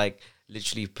education, not like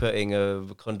literally putting a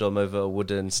condom over a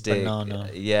wooden stick. Banana.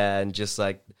 Yeah, and just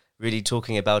like really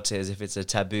talking about it as if it's a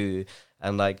taboo.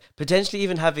 and like potentially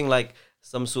even having like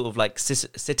some sort of like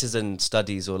citizen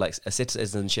studies or like a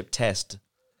citizenship test.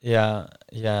 Yeah,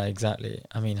 exactly.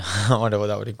 I mean, I wonder what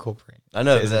that would incorporate. I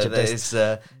know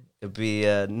it'd be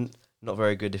not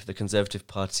very good if the Conservative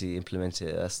Party implemented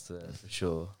it. That's for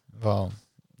sure. Well,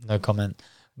 no comment.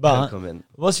 But No comment.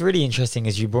 what's really interesting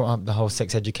is you brought up the whole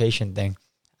sex education thing,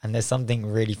 and there's something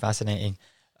really fascinating.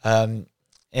 In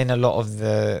a lot of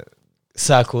the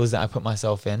circles that I put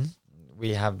myself in,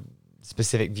 we have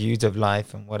specific views of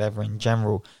life and whatever in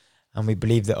general, and we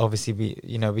believe that obviously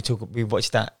we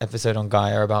watched that episode on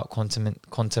Gaia about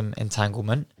quantum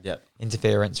entanglement,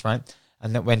 interference, right?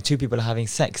 And that when two people are having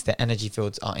sex, their energy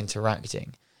fields are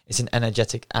interacting. It's an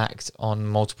energetic act on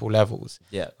multiple levels.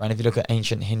 Yeah. Right. And if you look at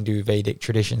ancient Hindu Vedic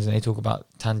traditions, and they talk about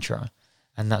tantra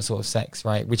and that sort of sex,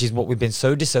 right, which is what we've been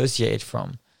so dissociated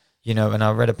from, you know. And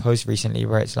I read a post recently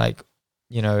where it's like,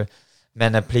 you know,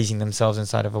 men are pleasing themselves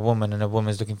inside of a woman, and a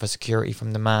woman's looking for security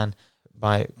from the man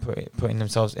by putting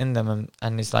themselves in them,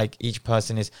 and it's like each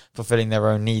person is fulfilling their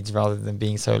own needs rather than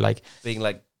being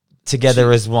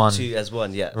together as one. Two as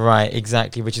one, yeah. Right,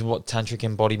 exactly, which is what tantric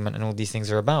embodiment and all these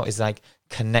things are about, is like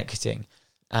connecting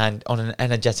and on an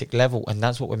energetic level. And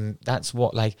that's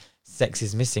what like sex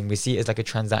is missing. We see it as like a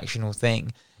transactional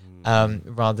thing,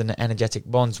 rather than energetic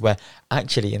bonds, where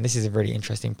actually, and this is a really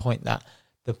interesting point, that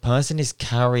the person is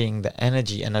carrying the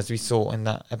energy, and as we saw in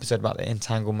that episode about the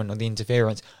entanglement or the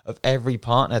interference of every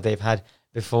partner they've had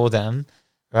before them,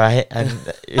 right?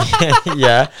 And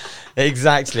yeah,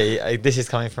 exactly. This is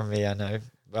coming from me, I know,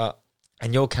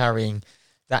 and you're carrying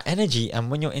that energy,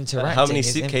 and when you're interacting, how many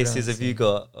suitcases have you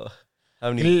got?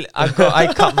 How many?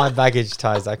 I cut my baggage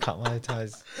ties. I cut my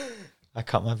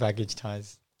baggage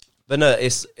ties. But no,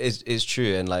 it's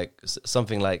true, and like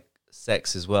something like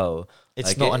sex as well.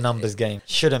 It's like not a numbers game.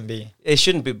 Shouldn't be. It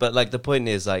shouldn't be. But like the point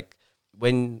is, like,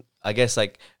 when I guess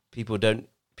like people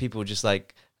just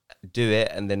like do it,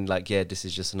 and then like, yeah, this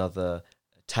is just another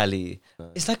tally.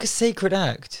 It's like a sacred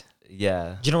act.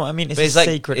 Yeah. Do you know what I mean? It's But a it's like-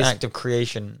 sacred it's- act of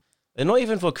creation. And not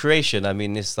even for creation. I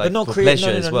mean, it's like But not for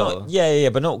pleasure no, as well. not- yeah,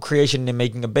 but not creation in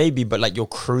making a baby, but like you're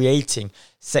creating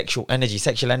sexual energy.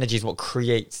 Sexual energy is what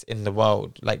creates in the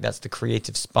world. Like that's the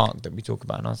creative spark that we talk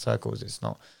about in our circles. It's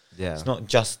not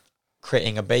just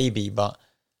creating a baby, but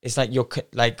it's like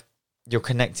you're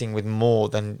connecting with more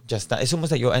than just that. It's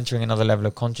almost like you're entering another level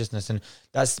of consciousness, and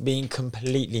that's being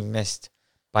completely missed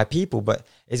by people. But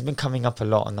it's been coming up a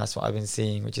lot, and that's what I've been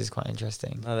seeing, which is quite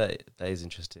interesting. No, that is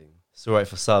interesting. It's all right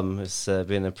for some. It's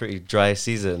been a pretty dry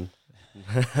season.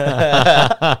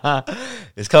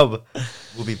 It's come.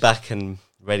 We'll be back and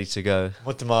ready to go.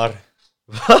 Mutamar.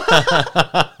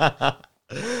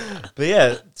 But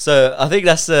yeah, so I think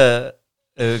that's a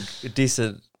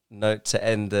decent note to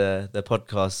end the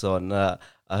podcast on.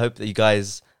 I hope that you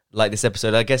guys like this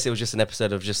episode. I guess it was just an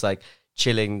episode of just like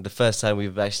chilling. The first time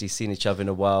we've actually seen each other in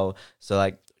a while. So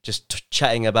like just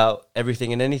chatting about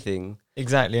everything and anything.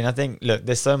 Exactly. And I think, look,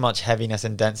 there's so much heaviness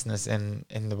and denseness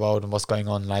in the world and what's going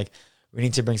on. Like, we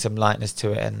need to bring some lightness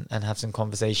to it and have some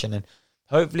conversation. And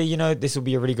hopefully, you know, this will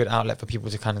be a really good outlet for people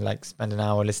to kind of like spend an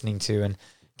hour listening to and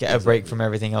get a break from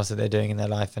everything else that they're doing in their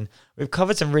life. And we've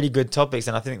covered some really good topics,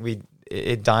 and I think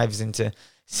it dives into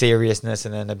seriousness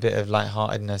and then a bit of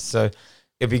lightheartedness. So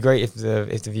it'd be great if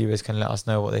the viewers can let us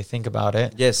know what they think about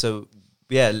it. Yeah. So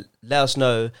yeah, let us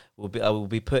know. I will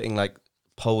be putting like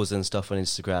polls and stuff on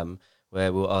Instagram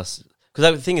where we'll ask,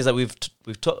 because the thing is that we've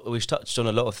touched on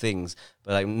a lot of things,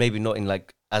 but like maybe not in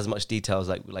like as much details.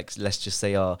 Like let's just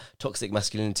say our toxic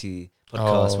masculinity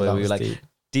podcast, where we like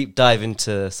deep dive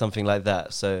into something like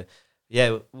that. So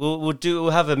yeah,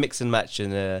 we'll have a mix and match,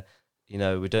 and you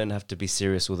know, we don't have to be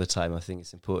serious all the time. I think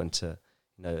it's important to,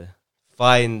 you know,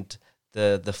 find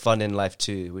the fun in life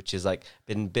too, which is like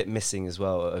been a bit missing as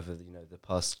well over the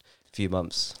past few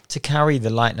months. To carry the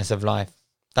lightness of life.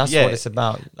 That's what it's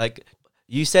about. Like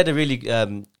you said a really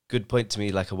good point to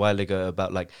me like a while ago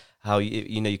about like how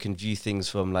you can view things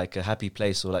from like a happy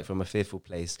place or like from a fearful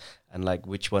place, and like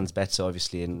which one's better,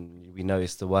 obviously, and we know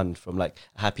it's the one from like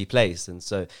a happy place. And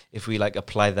so if we like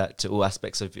apply that to all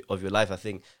aspects of your life, I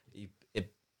think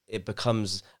it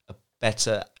becomes a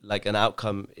better, like an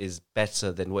outcome is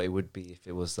better than what it would be if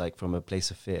it was like from a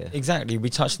place of fear. Exactly. We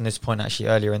touched on this point actually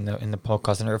earlier in the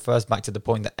podcast, and it refers back to the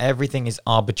point that everything is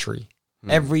arbitrary.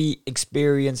 Every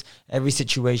experience, every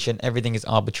situation, everything is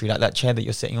arbitrary. Like that chair that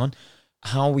you're sitting on,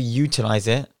 how we utilize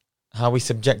it, how we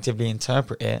subjectively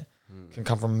interpret it can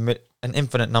come from an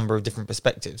infinite number of different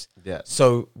perspectives. Yeah.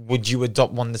 So would you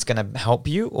adopt one that's going to help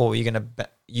you, or are you going to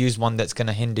use one that's going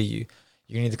to hinder you?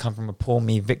 You need to come from a poor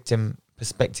me victim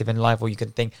perspective in life, or you can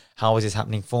think, how is this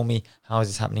happening for me? How is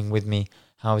this happening with me?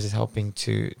 how is this helping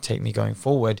to take me going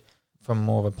forward from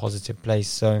more of a positive place.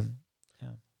 So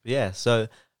yeah, so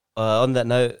on that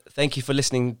note, thank you for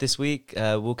listening this week.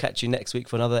 We'll catch you next week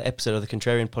for another episode of the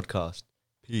Contrarian Podcast.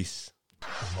 Peace.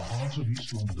 From the heart of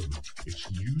East London, it's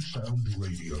New Sound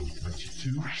Radio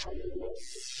 92.